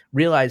people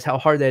realize how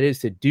hard that is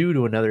to do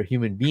to another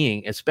human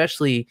being,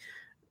 especially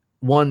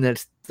one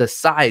that's the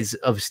size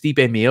of Stipe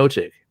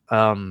Miocic.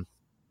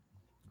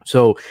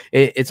 So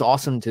it's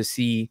awesome to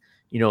see,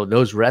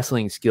 those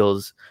wrestling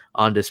skills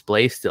on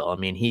display still. I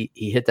mean, he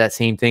hit that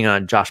same thing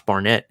on Josh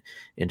Barnett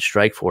in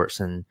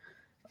Strikeforce. And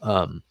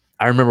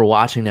I remember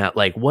watching that,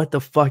 like, what the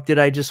fuck did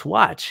I just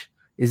watch?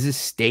 Is this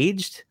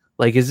staged?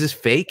 Like, is this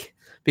fake?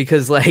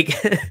 Because like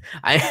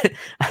I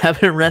have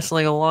been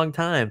wrestling a long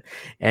time,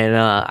 and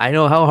I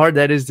know how hard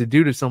that is to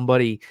do to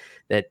somebody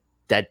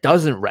that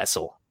doesn't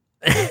wrestle.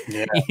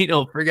 Yeah.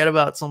 Forget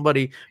about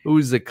somebody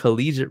who's a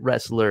collegiate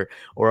wrestler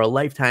or a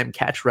lifetime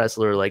catch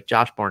wrestler like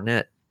Josh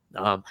Barnett.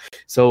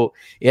 So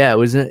yeah, it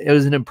was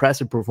an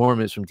impressive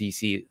performance from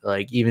DC.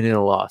 Like, even in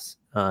a loss,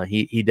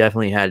 he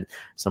definitely had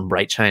some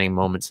bright shining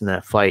moments in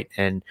that fight.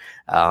 And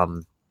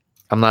I'm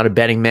not a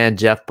betting man,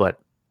 Jeff, but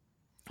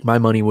my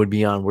money would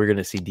be on we're going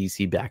to see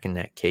DC back in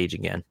that cage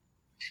again.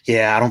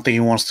 Yeah, I don't think he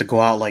wants to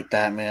go out like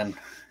that, man.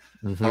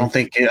 Mm-hmm. I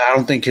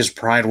don't think his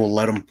pride will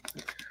let him.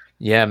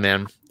 Yeah,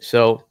 man.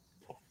 So,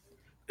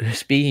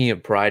 speaking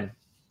of pride,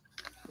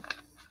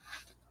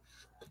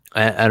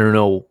 I don't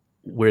know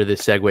where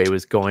this segue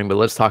was going, but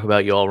let's talk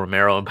about Yoel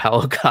Romero and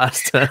Paulo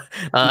Costa.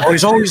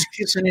 He's always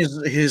kissing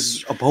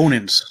his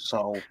opponents.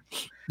 So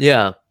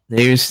yeah,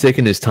 he was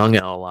sticking his tongue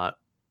out a lot.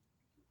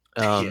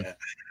 Yeah.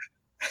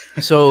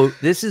 So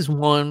this is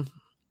one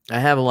I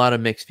have a lot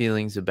of mixed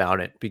feelings about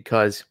it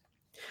because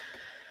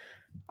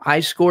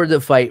I scored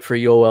the fight for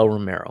Yoel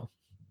Romero,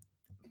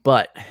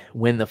 but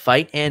when the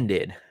fight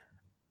ended,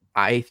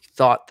 I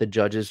thought the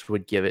judges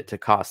would give it to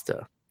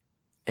Costa.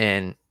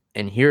 And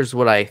here's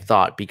what I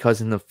thought, because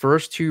in the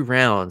first two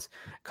rounds,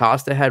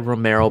 Costa had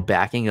Romero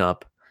backing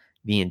up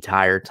the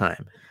entire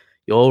time.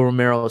 Yoel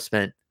Romero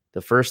spent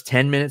the first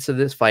 10 minutes of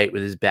this fight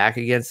with his back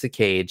against the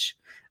cage,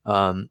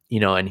 and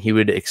he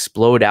would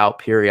explode out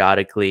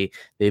periodically.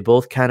 They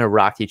both kind of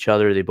rocked each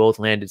other. They both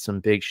landed some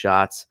big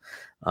shots,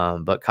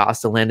 but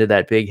Costa landed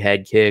that big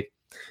head kick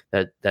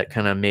that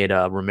kind of made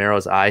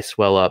Romero's eye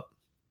swell up.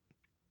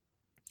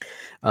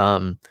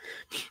 And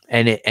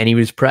he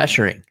was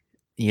pressuring,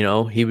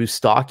 he was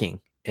stalking.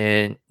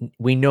 And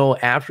we know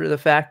after the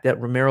fact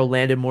that Romero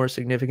landed more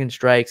significant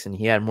strikes and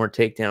he had more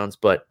takedowns,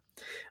 but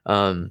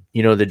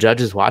the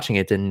judges watching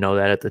it didn't know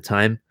that at the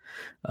time.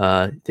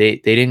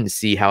 They didn't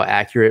see how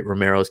accurate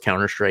Romero's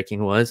counter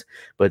striking was,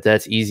 but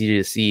that's easy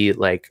to see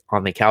like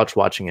on the couch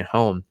watching at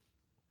home.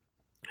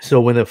 So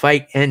when the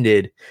fight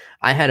ended,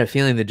 I had a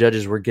feeling the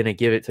judges were going to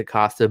give it to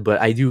Costa, but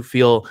I do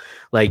feel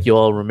like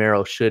Yoel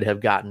Romero should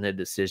have gotten a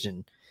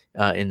decision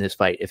in this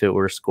fight if it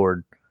were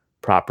scored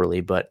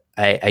properly. But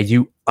I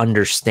do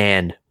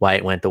understand why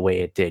it went the way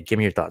it did. Give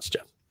me your thoughts,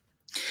 Jeff.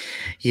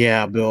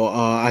 Yeah, Bill,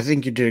 I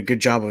think you did a good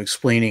job of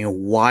explaining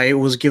why it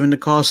was given to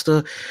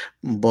Costa,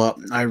 but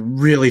I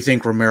really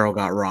think Romero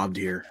got robbed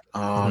here.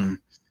 I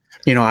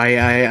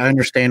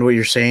understand what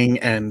you're saying,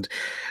 and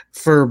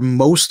for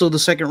most of the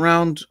second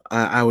round,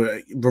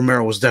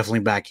 Romero was definitely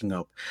backing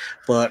up.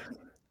 But,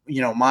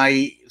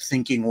 my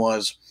thinking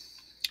was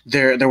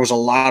there was a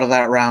lot of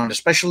that round,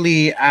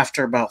 especially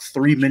after about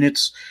 3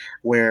 minutes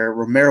where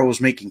Romero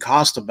was making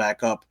Costa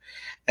back up.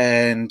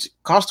 And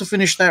Costa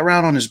finished that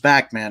round on his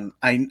back, man.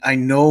 I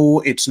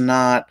know it's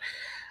not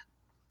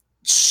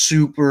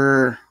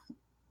super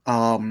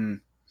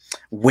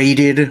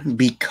weighted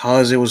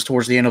because it was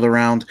towards the end of the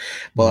round,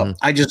 but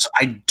I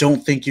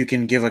don't think you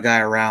can give a guy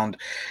a round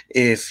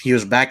if he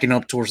was backing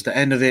up towards the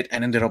end of it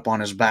and ended up on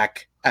his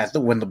back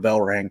when the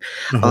bell rang.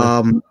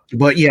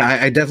 But yeah,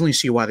 I definitely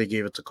see why they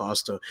gave it to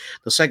Costa.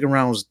 The second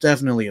round was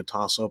definitely a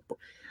toss-up.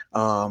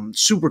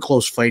 Super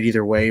close fight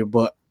either way,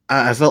 but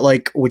I felt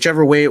like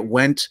whichever way it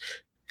went,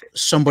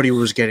 somebody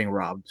was getting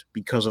robbed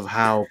because of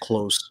how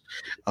close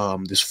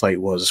this fight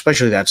was,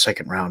 especially that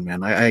second round,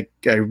 man. I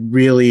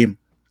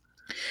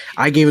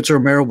gave it to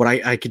Romero, but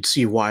I could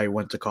see why it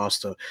went to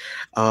Costa.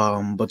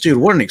 But dude,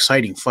 what an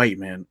exciting fight,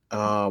 man.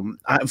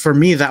 For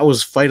me, that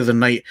was fight of the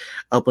night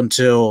up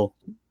until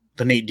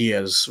the Nate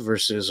Diaz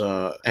versus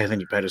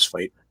Anthony Pettis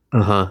fight.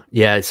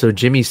 Yeah, so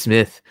Jimmy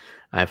Smith,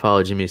 I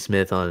follow Jimmy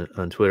Smith on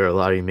Twitter. A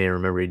lot of you may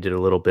remember he did a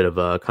little bit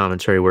of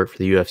commentary work for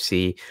the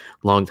UFC,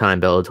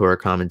 longtime Bellator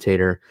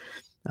commentator.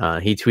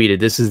 He tweeted,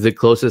 "This is the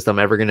closest I'm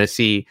ever going to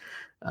see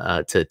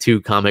to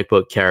two comic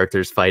book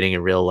characters fighting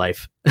in real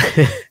life."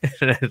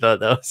 And I thought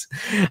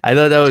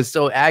that was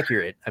so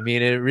accurate. I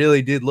mean, it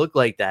really did look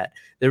like that.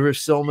 There were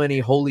so many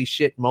holy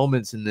shit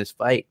moments in this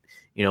fight,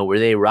 where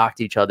they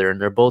rocked each other, and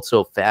they're both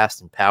so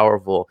fast and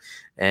powerful.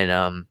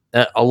 And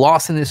a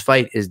loss in this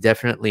fight is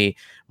definitely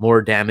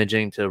more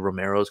damaging to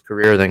Romero's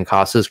career than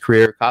Costa's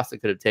career. Costa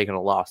could have taken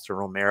a loss to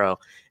Romero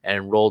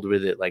and rolled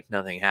with it like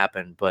nothing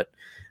happened. But,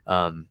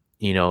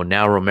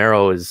 now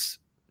Romero is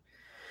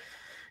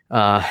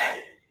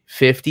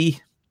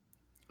 50.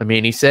 I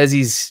mean, he says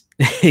he's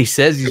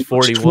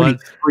 41.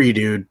 23,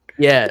 dude.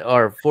 Yeah,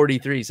 or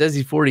 43. He says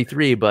he's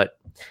 43, but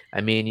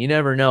I mean, you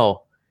never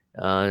know.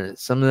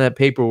 Some of that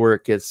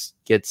paperwork gets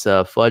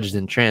fudged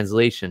in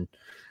translation.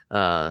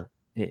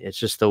 It's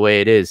just the way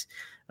it is.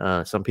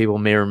 Some people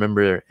may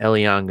remember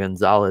Elian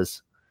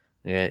Gonzalez.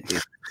 Yeah,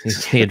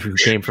 he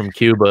came from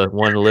Cuba,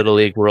 won Little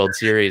League World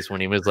Series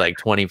when he was like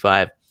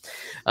 25.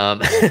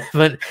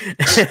 But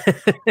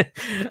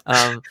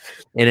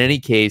in any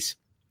case,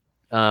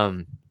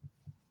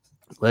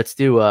 let's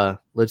do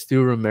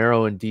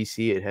Romero and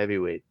DC at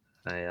heavyweight.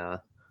 I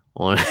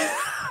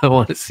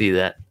want to see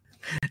that.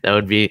 That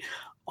would be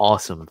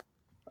awesome.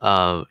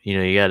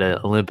 You got an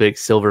Olympic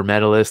silver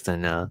medalist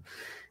and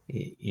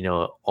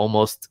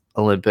almost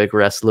Olympic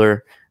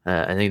wrestler.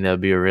 I think that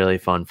would be a really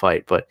fun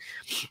fight. But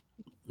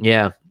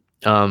yeah,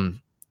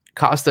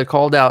 Costa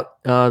called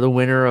out the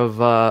winner of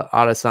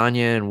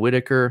Adesanya and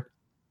Whitaker.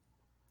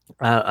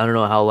 I don't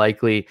know how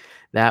likely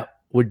that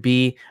would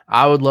be.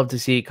 I would love to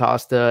see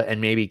Costa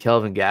and maybe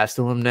Kelvin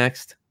Gastelum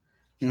next.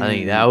 I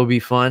think that would be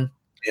fun.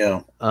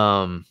 Yeah.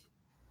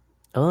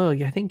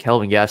 I think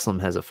Kelvin Gastelum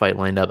has a fight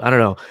lined up. I don't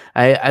know.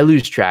 I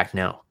lose track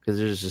now because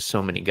there's just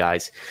so many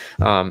guys.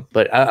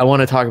 But I want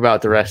to talk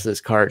about the rest of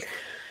this card.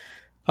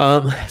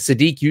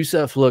 Sadiq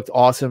Youssef looked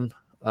awesome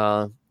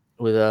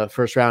with a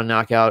first round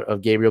knockout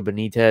of Gabriel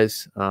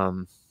Benitez.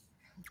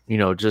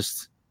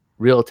 Just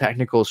real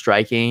technical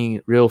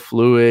striking, real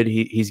fluid.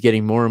 He's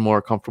getting more and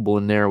more comfortable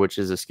in there, which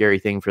is a scary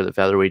thing for the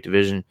featherweight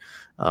division.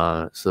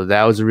 So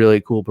that was a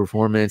really cool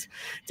performance.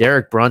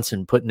 Derek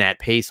Brunson putting that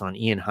pace on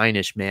Ian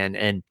Heinisch, man.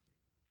 And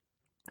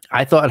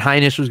I thought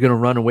Heinisch was going to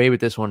run away with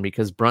this one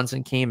because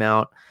Brunson came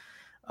out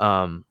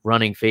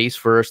running face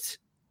first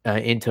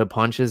into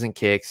punches and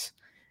kicks,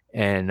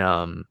 and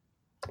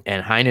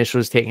Heinisch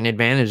was taking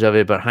advantage of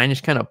it, but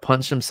Heinisch kind of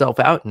punched himself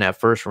out in that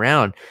first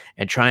round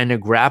and trying to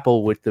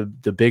grapple with the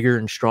bigger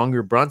and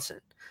stronger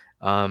Brunson.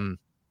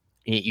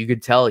 You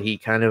could tell he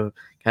kind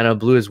of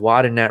blew his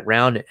wad in that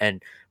round,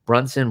 and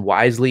Brunson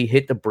wisely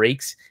hit the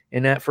brakes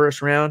in that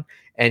first round,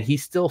 and he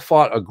still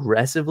fought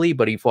aggressively,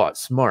 but he fought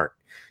smart.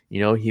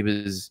 He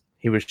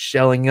was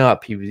shelling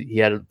up. He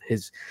had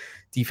his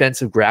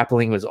defensive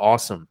grappling was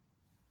awesome.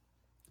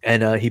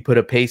 And he put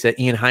a pace that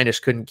Ian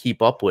Heinisch couldn't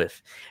keep up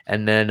with.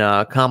 And then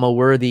Kama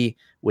Worthy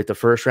with the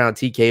first round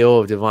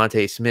TKO of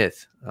Devontae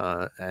Smith.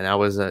 And that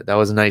was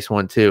a nice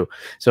one too.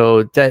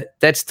 So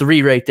that's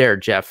three right there,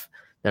 Jeff,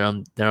 that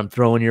I'm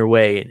throwing your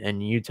way.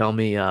 And you tell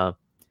me,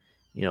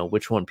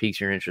 which one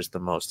piques your interest the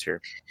most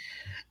here.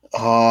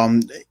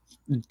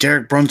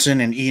 Derek Brunson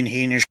and Ian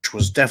Heinisch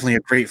was definitely a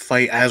great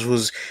fight, as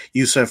was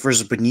Youssef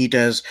versus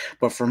Benitez.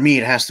 But for me,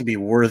 it has to be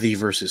Worthy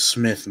versus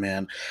Smith,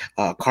 man.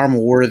 Kama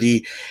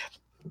Worthy,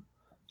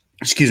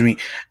 making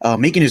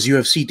his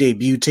UFC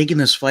debut, taking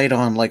this fight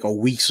on like a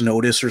week's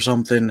notice or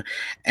something,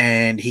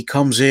 and he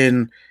comes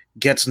in,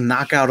 gets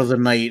knockout of the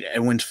night,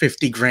 and wins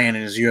 $50,000 in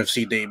his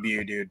UFC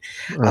debut, dude.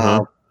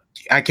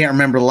 I can't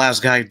remember the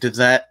last guy who did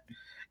that.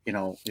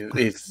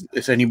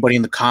 If anybody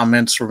in the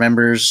comments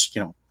remembers,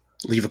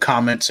 leave a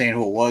comment saying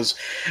who it was.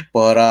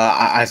 But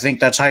I think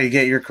that's how you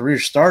get your career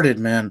started,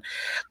 man.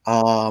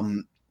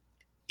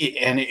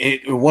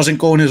 It wasn't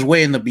going his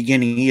way in the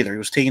beginning either. He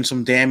was taking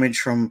some damage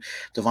from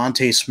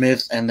Devontae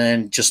Smith and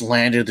then just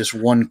landed this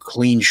one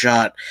clean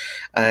shot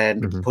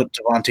and put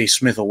Devontae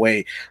Smith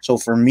away. So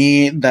for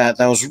me, that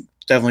was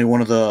definitely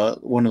one of the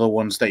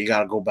ones that you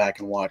got to go back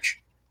and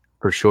watch.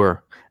 For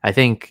sure. I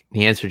think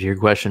the answer to your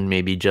question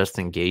may be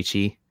Justin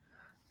Gaethje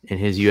in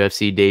his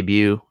UFC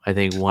debut. I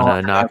think won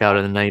a knockout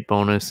of the night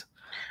bonus.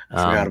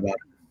 I forgot about it.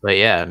 But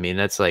yeah, I mean,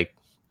 that's like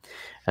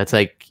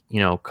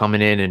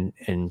coming in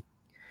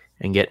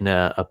and getting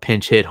a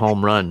pinch hit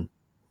home run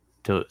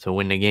to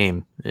win the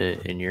game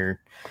in your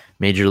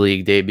major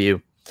league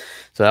debut.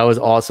 So that was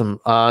awesome.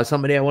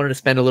 Somebody I wanted to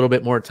spend a little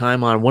bit more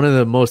time on, one of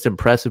the most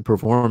impressive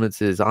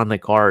performances on the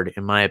card,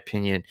 in my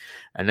opinion,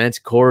 and that's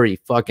Corey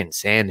fucking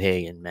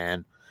Sandhagen,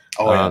 man.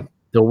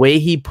 The way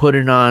he put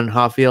it on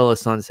Rafael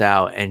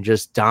Assunção and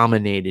just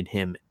dominated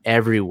him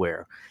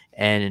everywhere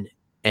and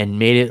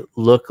made it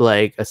look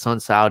like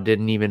Assunção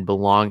didn't even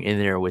belong in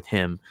there with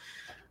him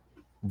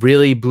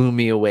really blew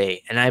me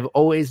away. And I've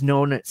always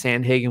known that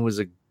Sandhagen was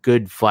a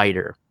good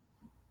fighter.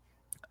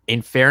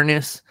 In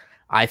fairness,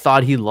 I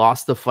thought he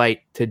lost the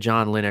fight to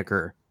John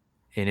Lineker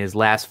in his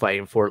last fight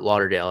in Fort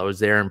Lauderdale. I was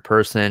there in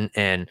person,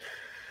 and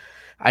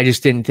I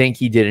just didn't think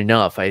he did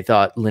enough. I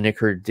thought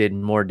Lineker did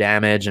more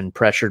damage and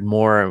pressured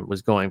more and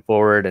was going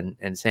forward, and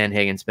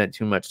Sandhagen spent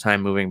too much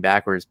time moving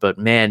backwards. But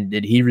man,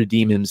 did he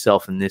redeem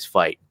himself in this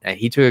fight.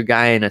 He took a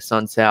guy in a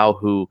Sun Tzu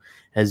who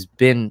has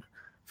been,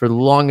 for the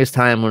longest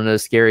time, one of the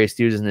scariest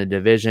dudes in the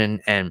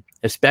division, and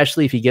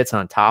especially if he gets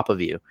on top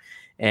of you.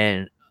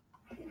 And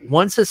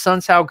once the Sun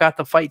Tzu got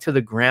the fight to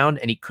the ground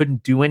and he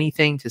couldn't do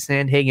anything to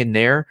Sandhagen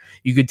there,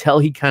 you could tell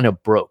he kind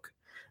of broke.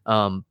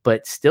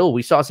 But still,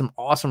 we saw some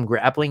awesome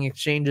grappling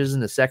exchanges in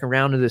the second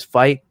round of this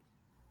fight.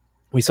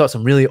 We saw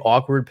some really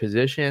awkward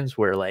positions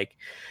where, like,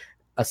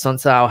 a Sun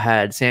Tzu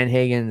had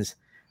Sandhagen's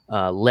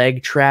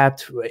leg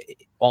trapped,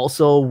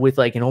 also with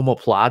like an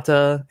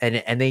omoplata,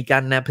 and they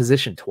got in that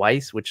position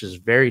twice, which is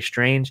very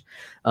strange.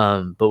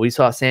 But we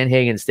saw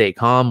Sandhagen stay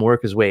calm,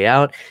 work his way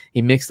out.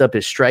 He mixed up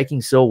his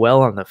striking so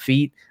well on the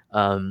feet.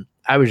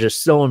 I was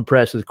just so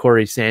impressed with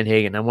Corey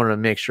Sandhagen. I wanted to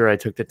make sure I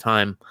took the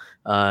time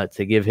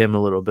to give him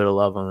a little bit of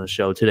love on the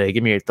show today.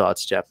 Give me your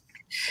thoughts, Jeff.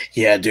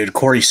 Yeah, dude,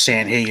 Corey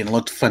Sandhagen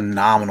looked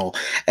phenomenal.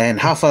 And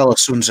Rafael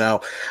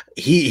Assunção,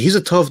 he's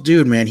a tough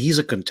dude, man. He's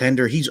a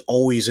contender. He's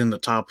always in the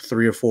top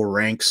 3 or 4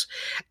 ranks.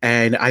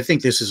 And I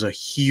think this is a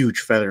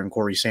huge feather in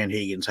Corey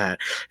Sandhagen's hat.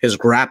 His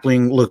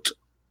grappling looked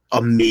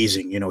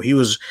amazing. You know, he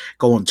was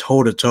going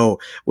toe-to-toe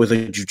with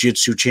a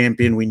jiu-jitsu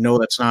champion. We know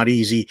that's not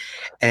easy.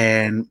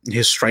 And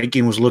his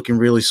striking was looking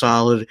really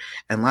solid.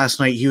 And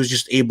last night, he was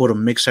just able to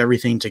mix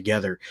everything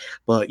together.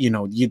 But, you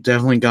know, you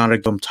definitely got to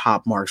give him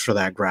top marks for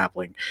that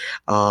grappling.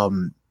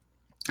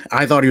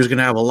 I thought he was going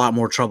to have a lot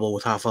more trouble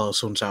with Rafael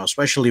Assunção,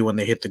 especially when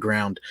they hit the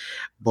ground.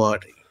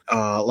 But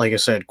like I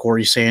said,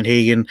 Corey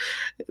Sandhagen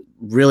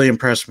really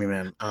impressed me,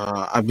 man.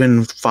 I've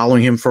been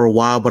following him for a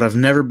while, but I've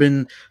never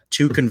been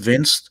too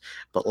convinced.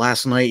 But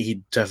last night, he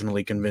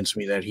definitely convinced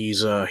me that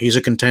he's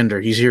a contender.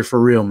 He's here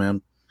for real,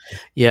 man.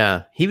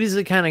 Yeah, he was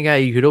the kind of guy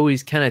you could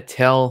always kind of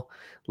tell,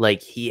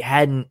 like, he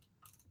hadn't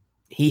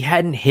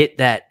hit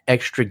that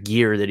extra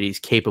gear that he's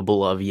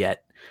capable of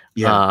yet.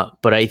 Yeah.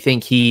 But I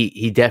think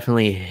he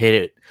definitely hit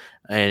it,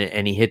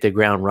 and he hit the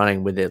ground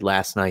running with it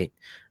last night.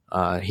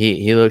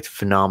 He looked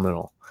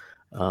phenomenal.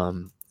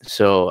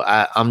 So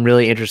I'm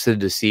really interested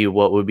to see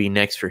what would be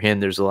next for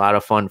him. There's a lot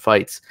of fun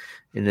fights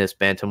in this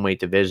bantamweight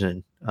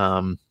division.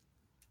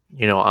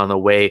 You know, on the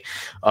way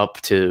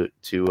up to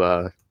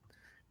the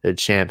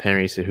champ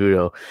Henry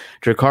Cejudo,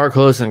 Drakkar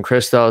Klose and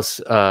Christos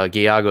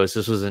Giagos.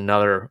 This was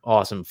another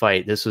awesome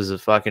fight. This was a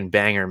fucking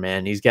banger,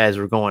 man. These guys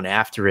were going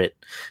after it.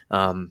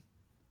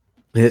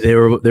 They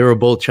were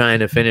both trying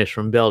to finish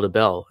from bell to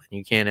bell.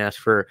 You can't ask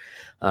for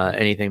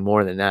anything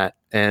more than that.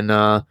 And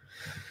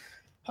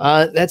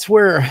that's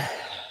where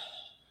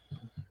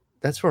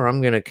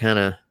I'm gonna kind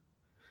of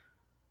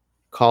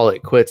call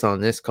it quits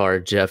on this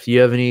card. Jeff, you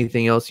have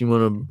anything else you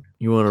want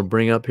to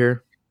bring up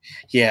here?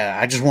 Yeah,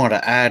 I just wanted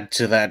to add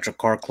to that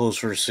Drakkar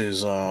Klose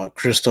versus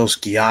Christos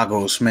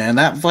Giagos, man.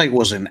 That fight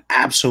was an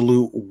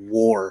absolute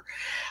war.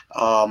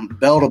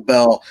 Bell to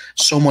bell,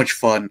 so much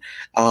fun.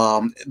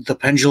 The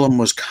pendulum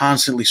was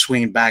constantly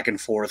swinging back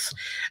and forth.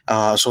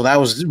 So that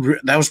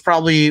was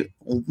probably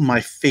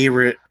my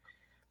favorite,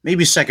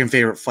 maybe second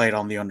favorite fight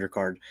on the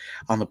undercard,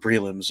 on the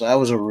prelims. That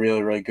was a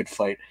really, really good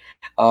fight.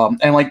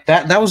 And like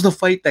that was the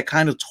fight that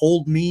kind of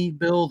told me,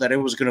 Bill, that it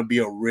was going to be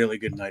a really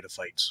good night of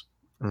fights.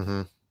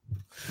 Mm-hmm.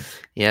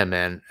 Yeah,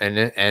 man.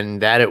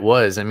 And that it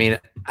was. I mean,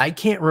 I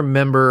can't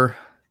remember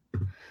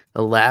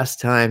the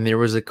last time there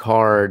was a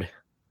card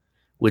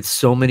with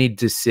so many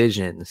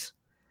decisions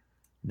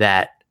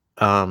that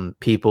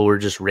people were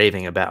just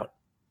raving about.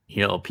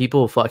 You know,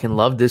 people fucking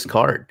loved this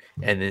card,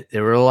 and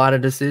there were a lot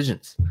of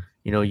decisions.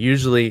 You know,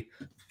 usually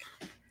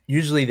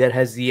that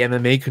has the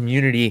MMA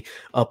community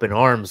up in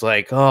arms,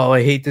 like, oh,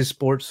 I hate this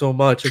sport so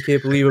much. I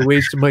can't believe I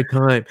wasted my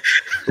time.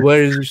 Why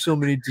is there so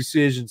many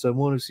decisions? I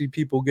want to see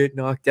people get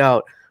knocked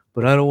out,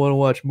 but I don't want to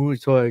watch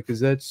Muay Thai because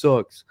that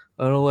sucks.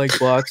 I don't like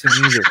boxing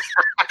either.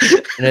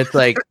 And it's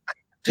like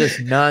just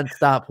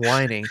nonstop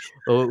whining.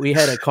 But we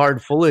had a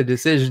card full of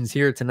decisions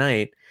here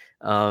tonight.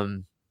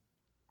 You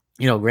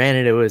know,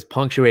 granted, it was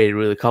punctuated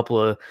with a couple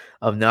of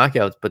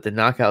knockouts, but the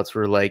knockouts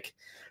were like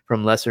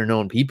from lesser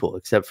known people,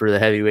 except for the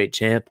heavyweight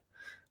champ.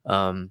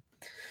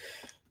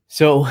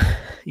 So,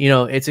 you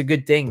know, it's a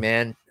good thing,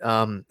 man.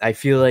 I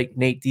feel like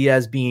Nate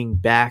Diaz being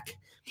back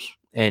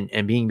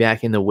and being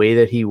back in the way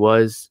that he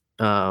was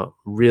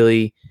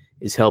really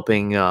is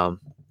helping,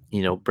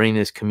 you know, bring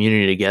this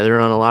community together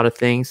on a lot of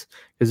things.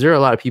 Because there are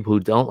a lot of people who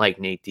don't like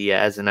Nate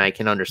Diaz, and I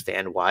can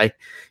understand why.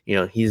 You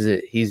know,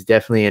 he's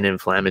definitely an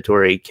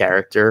inflammatory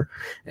character,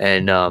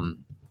 and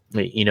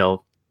you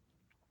know,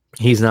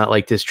 he's not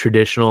like this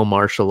traditional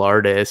martial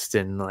artist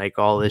and like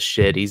all this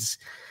shit. He's,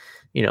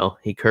 you know,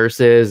 he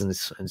curses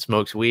and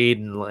smokes weed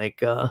and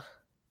like,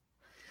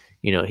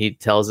 you know, he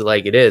tells it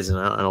like it is, and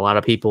a lot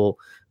of people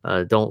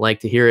don't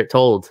like to hear it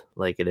told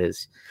like it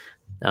is.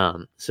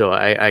 So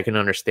I can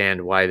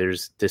understand why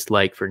there's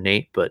dislike for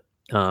Nate, but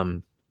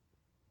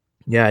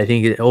yeah, I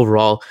think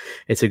overall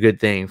it's a good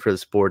thing for the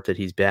sport that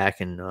he's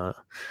back, and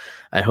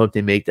I hope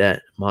they make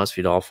that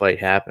Masvidal fight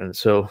happen.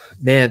 So,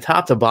 man,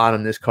 top to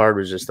bottom, this card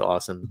was just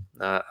awesome.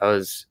 I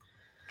was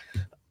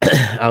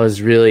I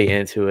was really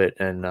into it,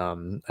 and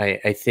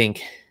I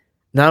think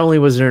not only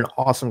was it an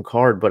awesome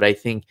card, but I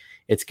think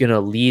it's going to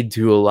lead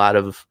to a lot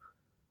of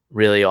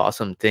really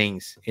awesome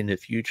things in the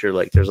future.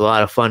 Like, there's a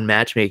lot of fun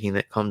matchmaking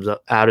that comes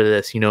up out of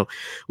this.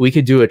 We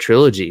could do a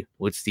trilogy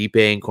with Stipe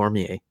and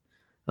Cormier.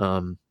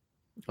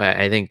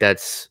 I think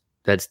that's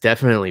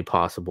definitely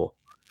possible.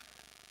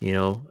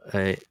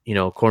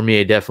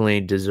 Cormier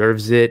definitely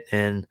deserves it,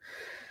 and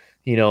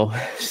even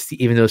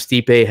though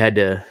Stipe had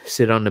to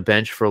sit on the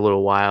bench for a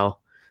little while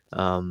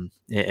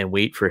and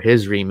wait for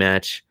his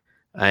rematch,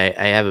 I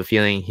have a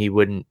feeling he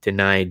wouldn't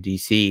deny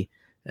DC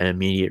an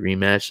immediate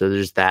rematch. So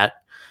there's that.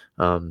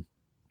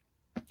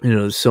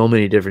 There's so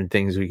many different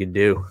things we could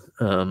do.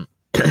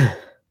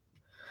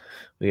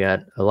 We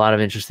got a lot of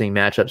interesting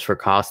matchups for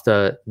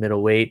Costa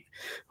middleweight.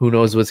 Who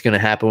knows what's going to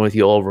happen with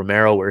Yoel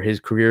Romero, where his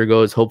career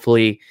goes.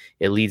 Hopefully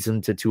it leads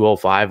him to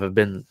 205. I've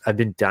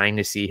been dying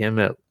to see him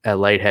at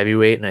light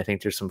heavyweight, and I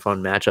think there's some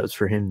fun matchups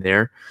for him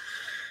there.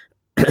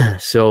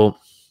 So,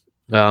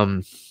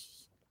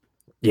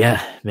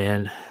 yeah,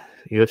 man,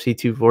 UFC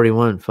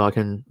 241,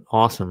 fucking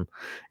awesome.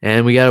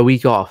 And we got a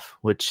week off,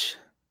 which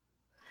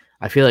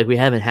I feel like we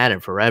haven't had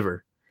it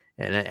forever.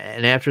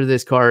 And after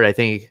this card, I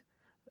think,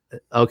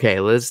 okay,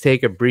 let's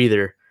take a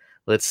breather.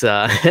 Let's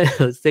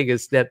take a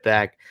step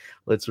back.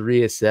 Let's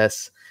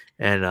reassess,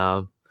 and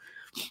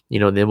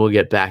then we'll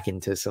get back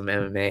into some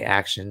MMA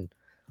action.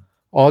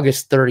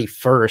 August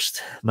 31st,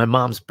 my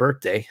mom's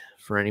birthday,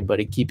 for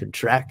anybody keeping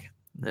track,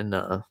 and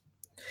I'll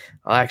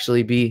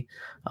actually be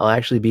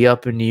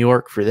up in New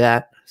York for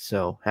that.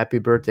 So happy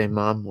birthday,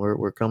 Mom.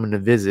 We're coming to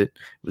visit.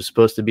 It was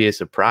supposed to be a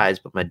surprise,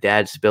 but my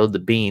dad spilled the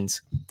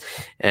beans.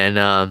 And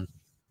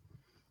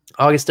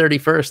August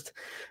 31st,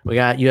 we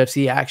got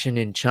UFC action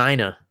in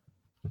China.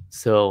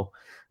 So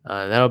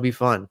that'll be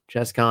fun.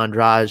 Jessica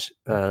Andrade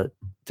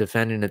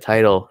defending the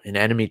title in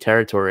enemy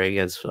territory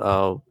against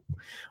Weili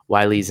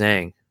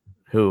Zhang,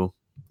 who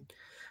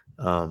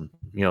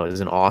is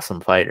an awesome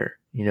fighter.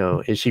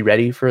 Is she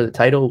ready for the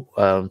title?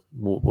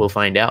 We'll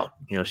find out.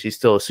 She's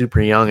still super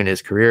young in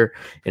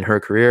her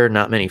career,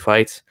 not many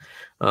fights.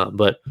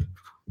 But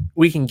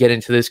we can get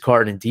into this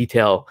card in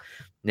detail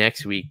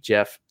next week,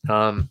 Jeff.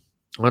 I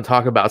want to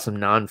talk about some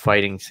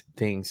non-fighting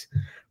things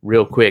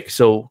real quick.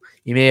 So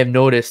you may have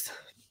noticed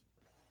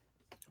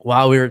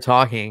while we were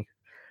talking,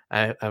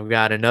 I've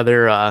got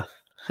another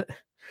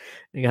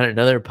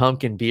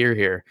pumpkin beer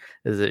here.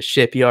 This is a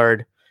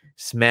Shipyard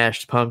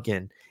Smashed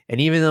Pumpkin. And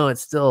even though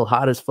it's still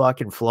hot as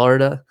fuck in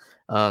Florida,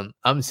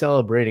 I'm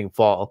celebrating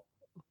fall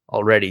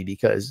already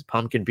because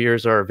pumpkin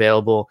beers are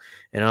available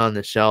and on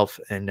the shelf,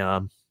 and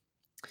I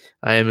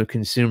am a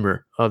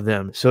consumer of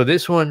them. So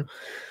this one,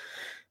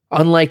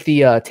 unlike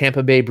the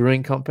Tampa Bay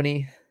Brewing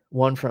Company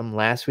one from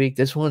last week,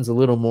 this one's a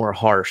little more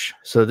harsh.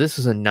 So this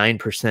is a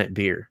 9%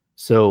 beer.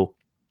 So,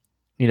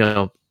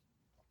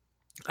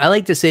 I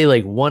like to say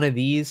like one of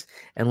these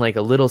and like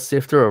a little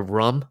sifter of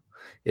rum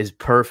is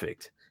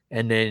perfect.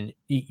 And then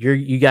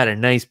you got a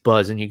nice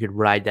buzz and you could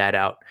ride that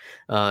out.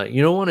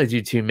 You don't want to do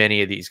too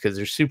many of these because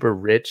they're super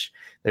rich.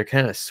 They're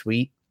kind of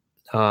sweet.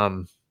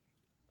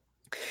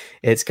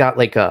 It's got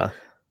like a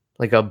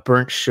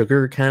burnt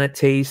sugar kind of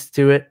taste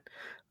to it.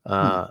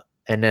 And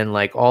then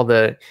like all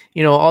the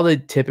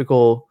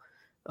typical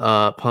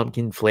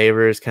pumpkin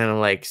flavors, kind of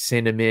like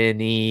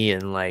cinnamon-y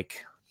and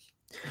like,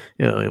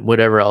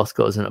 whatever else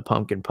goes in a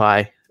pumpkin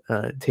pie.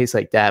 It tastes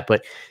like that.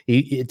 But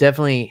it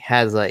definitely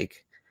has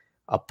like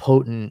a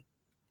potent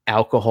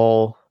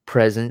alcohol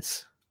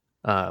presence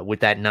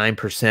with that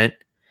 9%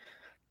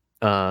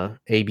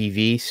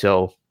 ABV.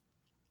 So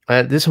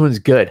this one's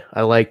good.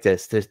 I like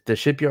this. The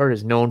Shipyard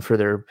is known for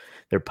their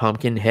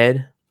pumpkin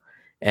head,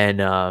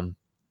 and I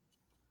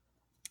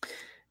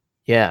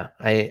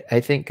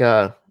think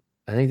this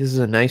is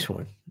a nice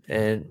one.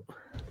 And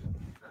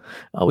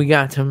we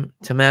got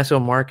Tommaso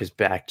Marcus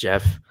back,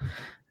 Jeff,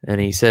 and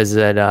he says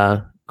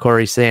that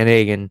Corey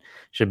Sandhagen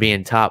should be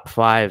in top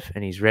 5,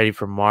 and he's ready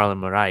for Marlon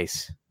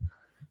Moraes.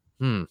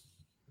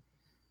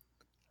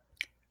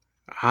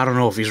 I don't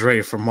know if he's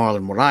ready for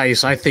Marlon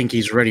Moraes. I think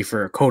he's ready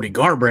for Cody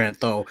Garbrandt,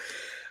 though.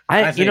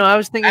 I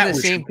was thinking the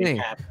same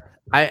thing.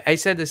 I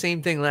said the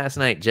same thing last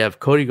night, Jeff.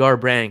 Cody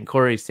Garbrandt and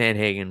Corey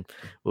Sandhagen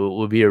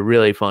would be a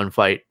really fun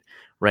fight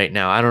right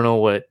now. I don't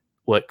know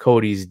what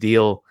Cody's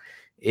deal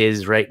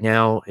is right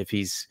now, if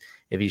he's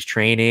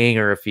training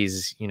or if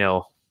he's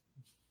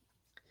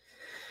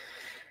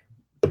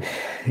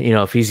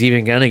if he's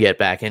even gonna get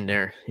back in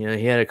there. He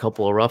had a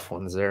couple of rough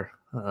ones there.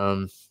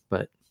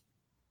 But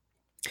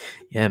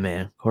yeah,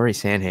 man, Corey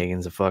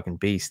Sandhagen's a fucking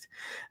beast.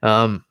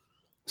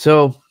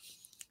 So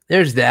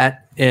there's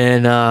that,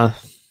 and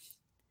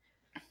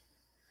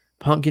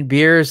pumpkin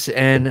beers,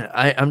 and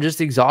I'm just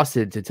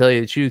exhausted, to tell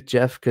you the truth,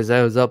 Jeff, because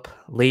I was up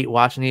late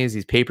watching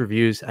these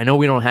pay-per-views. I know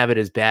we don't have it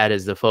as bad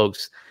as the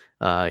folks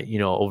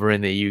over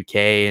in the UK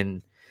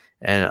and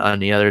and on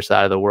the other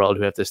side of the world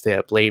who have to stay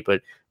up late. But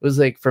it was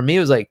like, for me,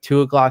 it was like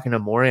 2:00 in the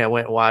morning. I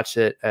went and watched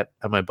it at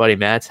my buddy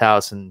Matt's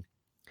house, and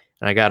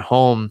I got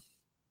home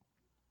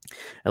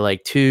at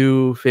like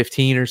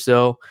 2:15 or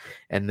so,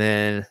 and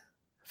then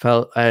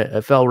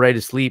I fell right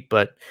asleep.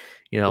 But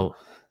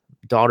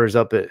daughter's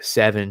up at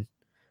 7.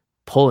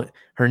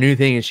 Her new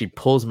thing is she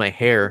pulls my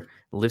hair,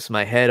 lifts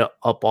my head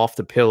up off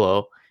the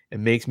pillow,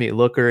 and makes me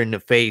look her in the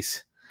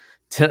face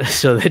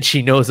so that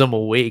she knows I'm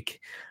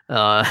awake.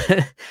 So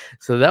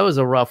that was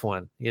a rough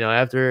one.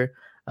 After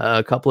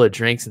a couple of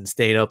drinks and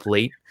stayed up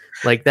late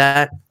like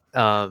that.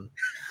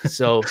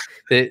 So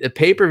the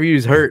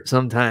pay-per-views hurt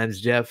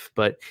sometimes, Jeff,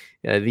 but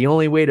the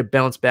only way to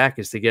bounce back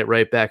is to get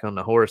right back on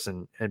the horse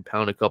and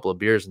pound a couple of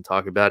beers and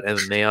talk about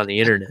MMA on the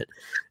internet.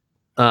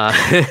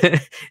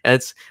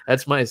 That's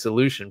my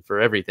solution for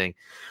everything.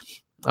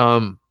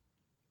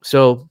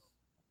 So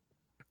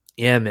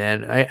yeah,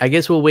 man, I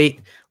guess we'll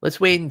wait. Let's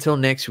wait until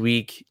next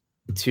week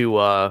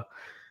to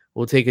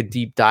we'll take a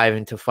deep dive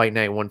into Fight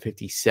Night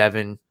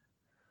 157.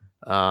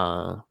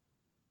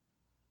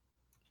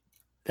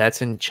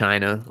 That's in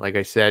China, like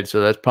I said, so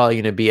that's probably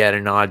going to be at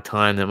an odd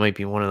time. That might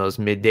be one of those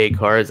midday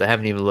cards. I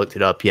haven't even looked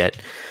it up yet.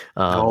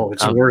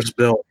 It's the worst,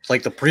 Bill. It's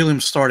like the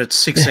prelims start at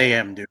 6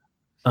 a.m., dude.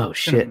 Oh,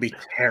 shit. It's be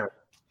terrible.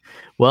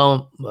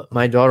 Well,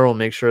 my daughter will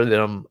make sure that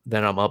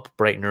I'm up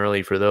bright and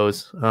early for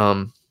those.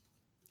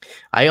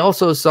 I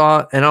also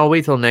saw, and I'll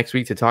wait till next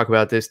week to talk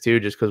about this too,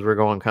 just because we're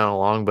going kind of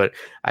long. But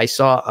I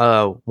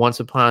saw Once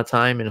Upon a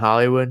Time in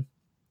Hollywood,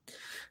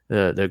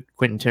 the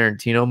Quentin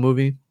Tarantino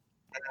movie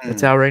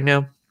that's out right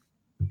now,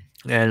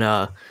 and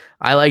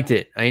I liked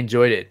it. I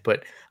enjoyed it,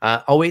 but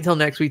I'll wait till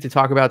next week to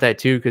talk about that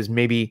too, because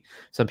maybe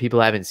some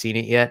people haven't seen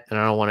it yet, and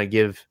I don't want to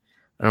give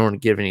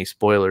any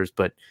spoilers.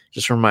 But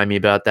just remind me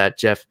about that,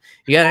 Jeff.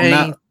 You got any?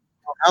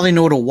 Now they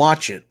know to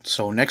watch it.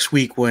 So next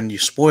week when you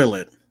spoil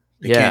it,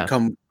 they can't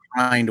come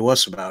crying to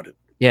us about it.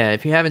 Yeah,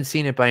 if you haven't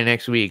seen it by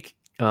next week,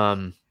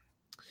 that's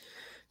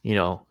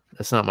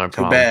not my problem.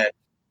 Too bad.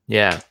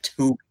 Yeah.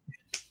 Too.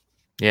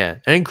 Yeah,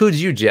 that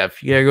includes you,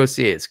 Jeff. You gotta go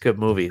see it. It's a good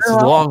movie. It's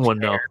a long one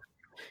though.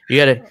 You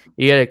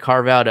gotta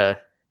carve out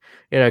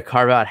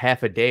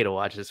half a day to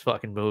watch this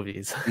fucking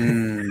movie.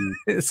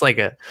 It's like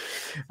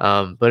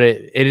but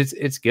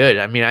it's good.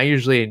 I mean, I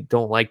usually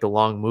don't like the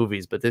long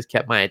movies, but this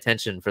kept my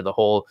attention for the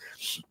whole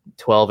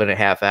 12 and a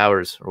half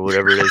hours or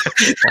whatever it is.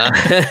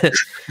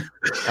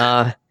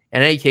 In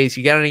any case,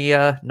 you got any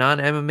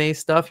non-MMA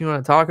stuff you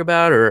want to talk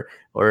about, or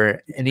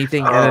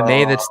anything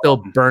MMA that's still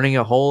burning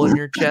a hole in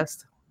your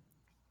chest?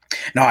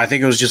 No, I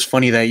think it was just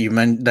funny that you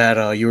meant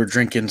that you were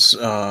drinking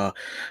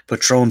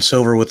Patron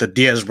Silver with the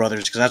Diaz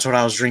brothers, because that's what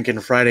I was drinking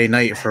Friday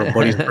night for a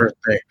buddy's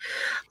birthday.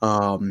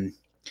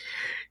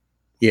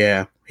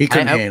 Yeah, he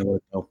couldn't handle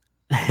it though.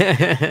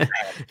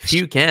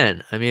 Few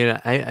can. I mean,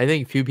 I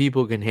think few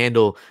people can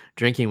handle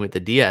drinking with the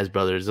Diaz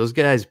brothers. Those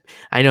guys,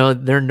 I know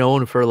they're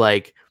known for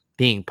like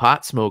being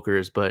pot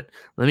smokers, but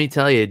let me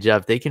tell you,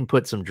 Jeff, they can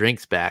put some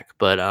drinks back.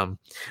 But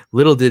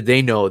little did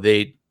they know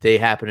they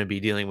happen to be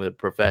dealing with a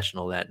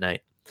professional that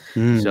night.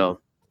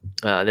 So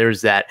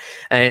there's that.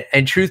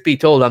 And truth be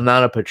told, I'm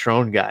not a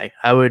Patron guy.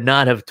 I would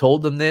not have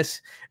told them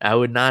this. I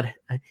would not.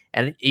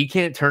 And you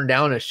can't turn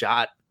down a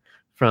shot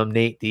from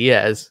Nate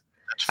Diaz.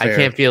 I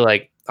can't feel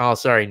like, oh,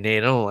 sorry,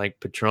 Nate, I don't like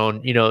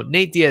Patron.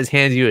 Nate Diaz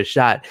hands you a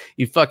shot,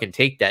 you fucking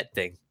take that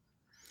thing.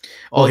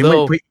 Well, he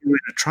might put you in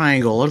a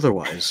triangle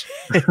otherwise.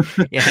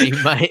 Yeah, you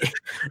might.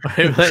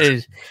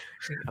 I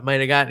might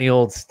have gotten the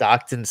old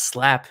Stockton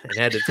slap and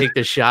had to take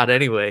the shot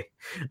anyway.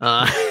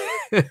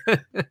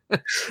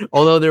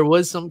 Although there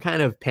was some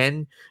kind of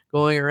pen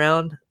going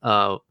around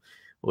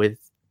with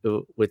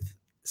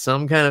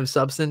some kind of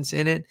substance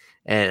in it,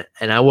 and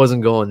I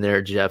wasn't going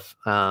there, Jeff.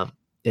 I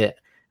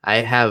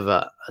have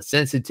a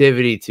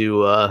sensitivity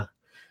to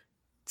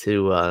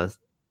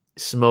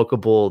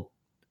smokable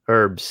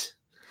herbs,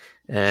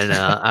 and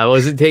I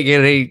wasn't taking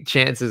any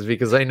chances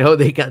because I know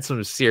they got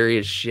some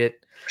serious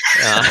shit.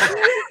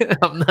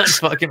 I'm not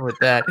fucking with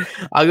that.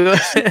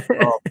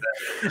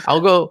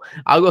 I'll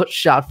go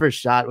shot for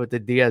shot with the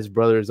Diaz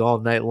brothers all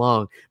night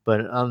long,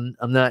 but I'm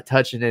not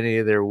touching any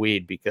of their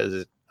weed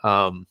because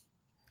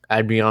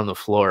I'd be on the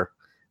floor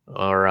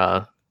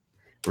or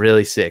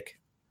really sick.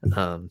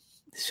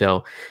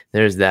 So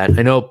there's that.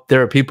 I know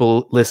there are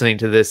people listening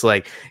to this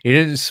like, you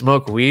didn't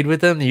smoke weed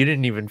with them, you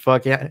didn't even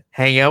fucking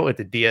hang out with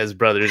the Diaz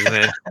brothers,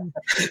 man.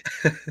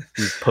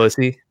 You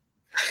pussy.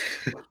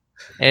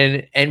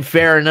 And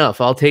fair enough,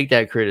 I'll take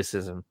that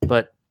criticism.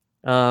 But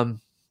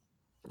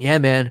yeah,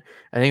 man,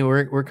 I think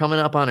we're coming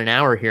up on an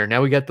hour here.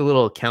 Now we got the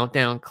little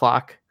countdown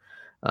clock.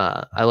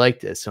 I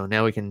like this, so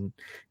now we can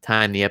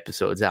time the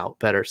episodes out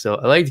better. So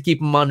I like to keep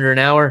them under an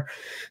hour,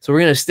 so we're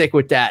gonna stick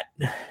with that.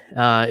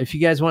 If you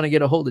guys want to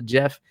get a hold of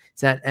Jeff,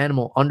 it's at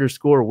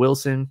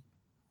 @animal_Wilson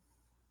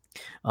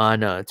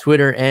on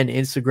Twitter and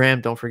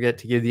Instagram. Don't forget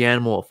to give the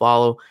animal a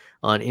follow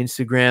on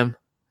Instagram.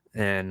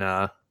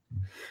 And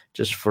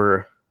just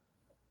for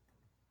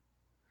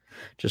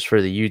the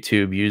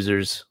YouTube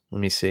users, let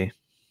me see.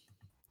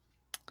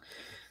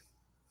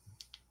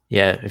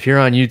 Yeah, if you're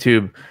on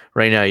YouTube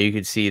right now, you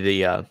could see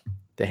the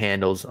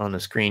handles on the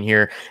screen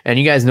here. And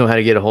you guys know how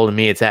to get a hold of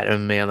me. It's at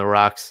MMA on the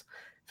Rocks,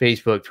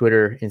 Facebook,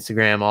 Twitter,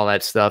 Instagram, all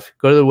that stuff.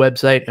 Go to the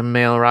website,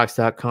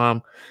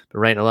 MMAonTheRocks.com. Been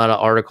writing a lot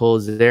of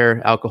articles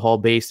there,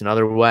 alcohol-based and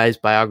otherwise,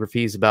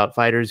 biographies about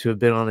fighters who have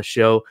been on the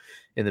show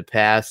in the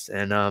past.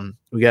 And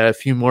we got a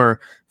few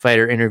more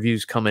fighter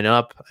interviews coming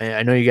up.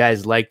 I know you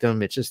guys like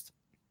them.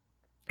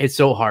 It's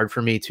so hard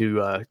for me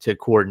to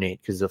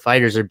coordinate because the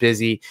fighters are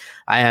busy.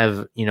 I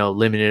have,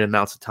 limited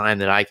amounts of time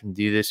that I can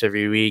do this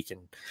every week,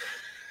 and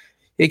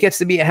it gets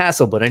to be a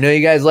hassle, but I know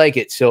you guys like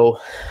it. So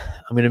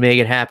I'm going to make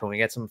it happen. We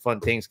got some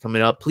fun things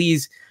coming up.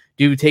 Please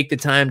do take the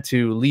time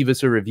to leave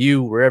us a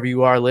review wherever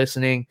you are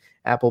listening,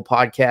 Apple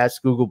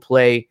Podcasts, Google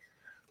Play,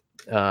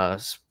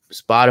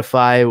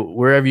 Spotify,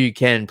 wherever you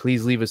can.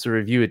 Please leave us a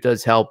review. It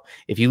does help.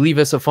 If you leave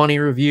us a funny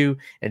review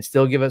and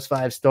still give us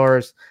 5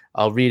 stars,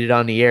 I'll read it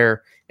on the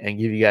air and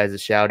give you guys a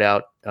shout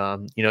out.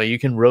 You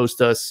can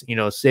roast us,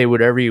 say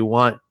whatever you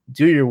want,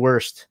 do your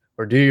worst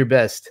or do your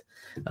best,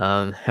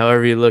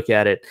 however you look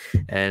at it.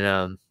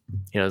 And,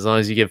 as long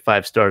as you give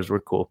 5 stars, we're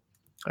cool.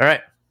 All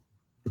right.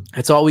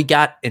 That's all we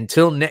got.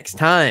 Until next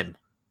time.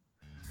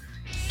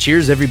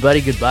 Cheers, everybody.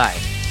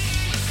 Goodbye.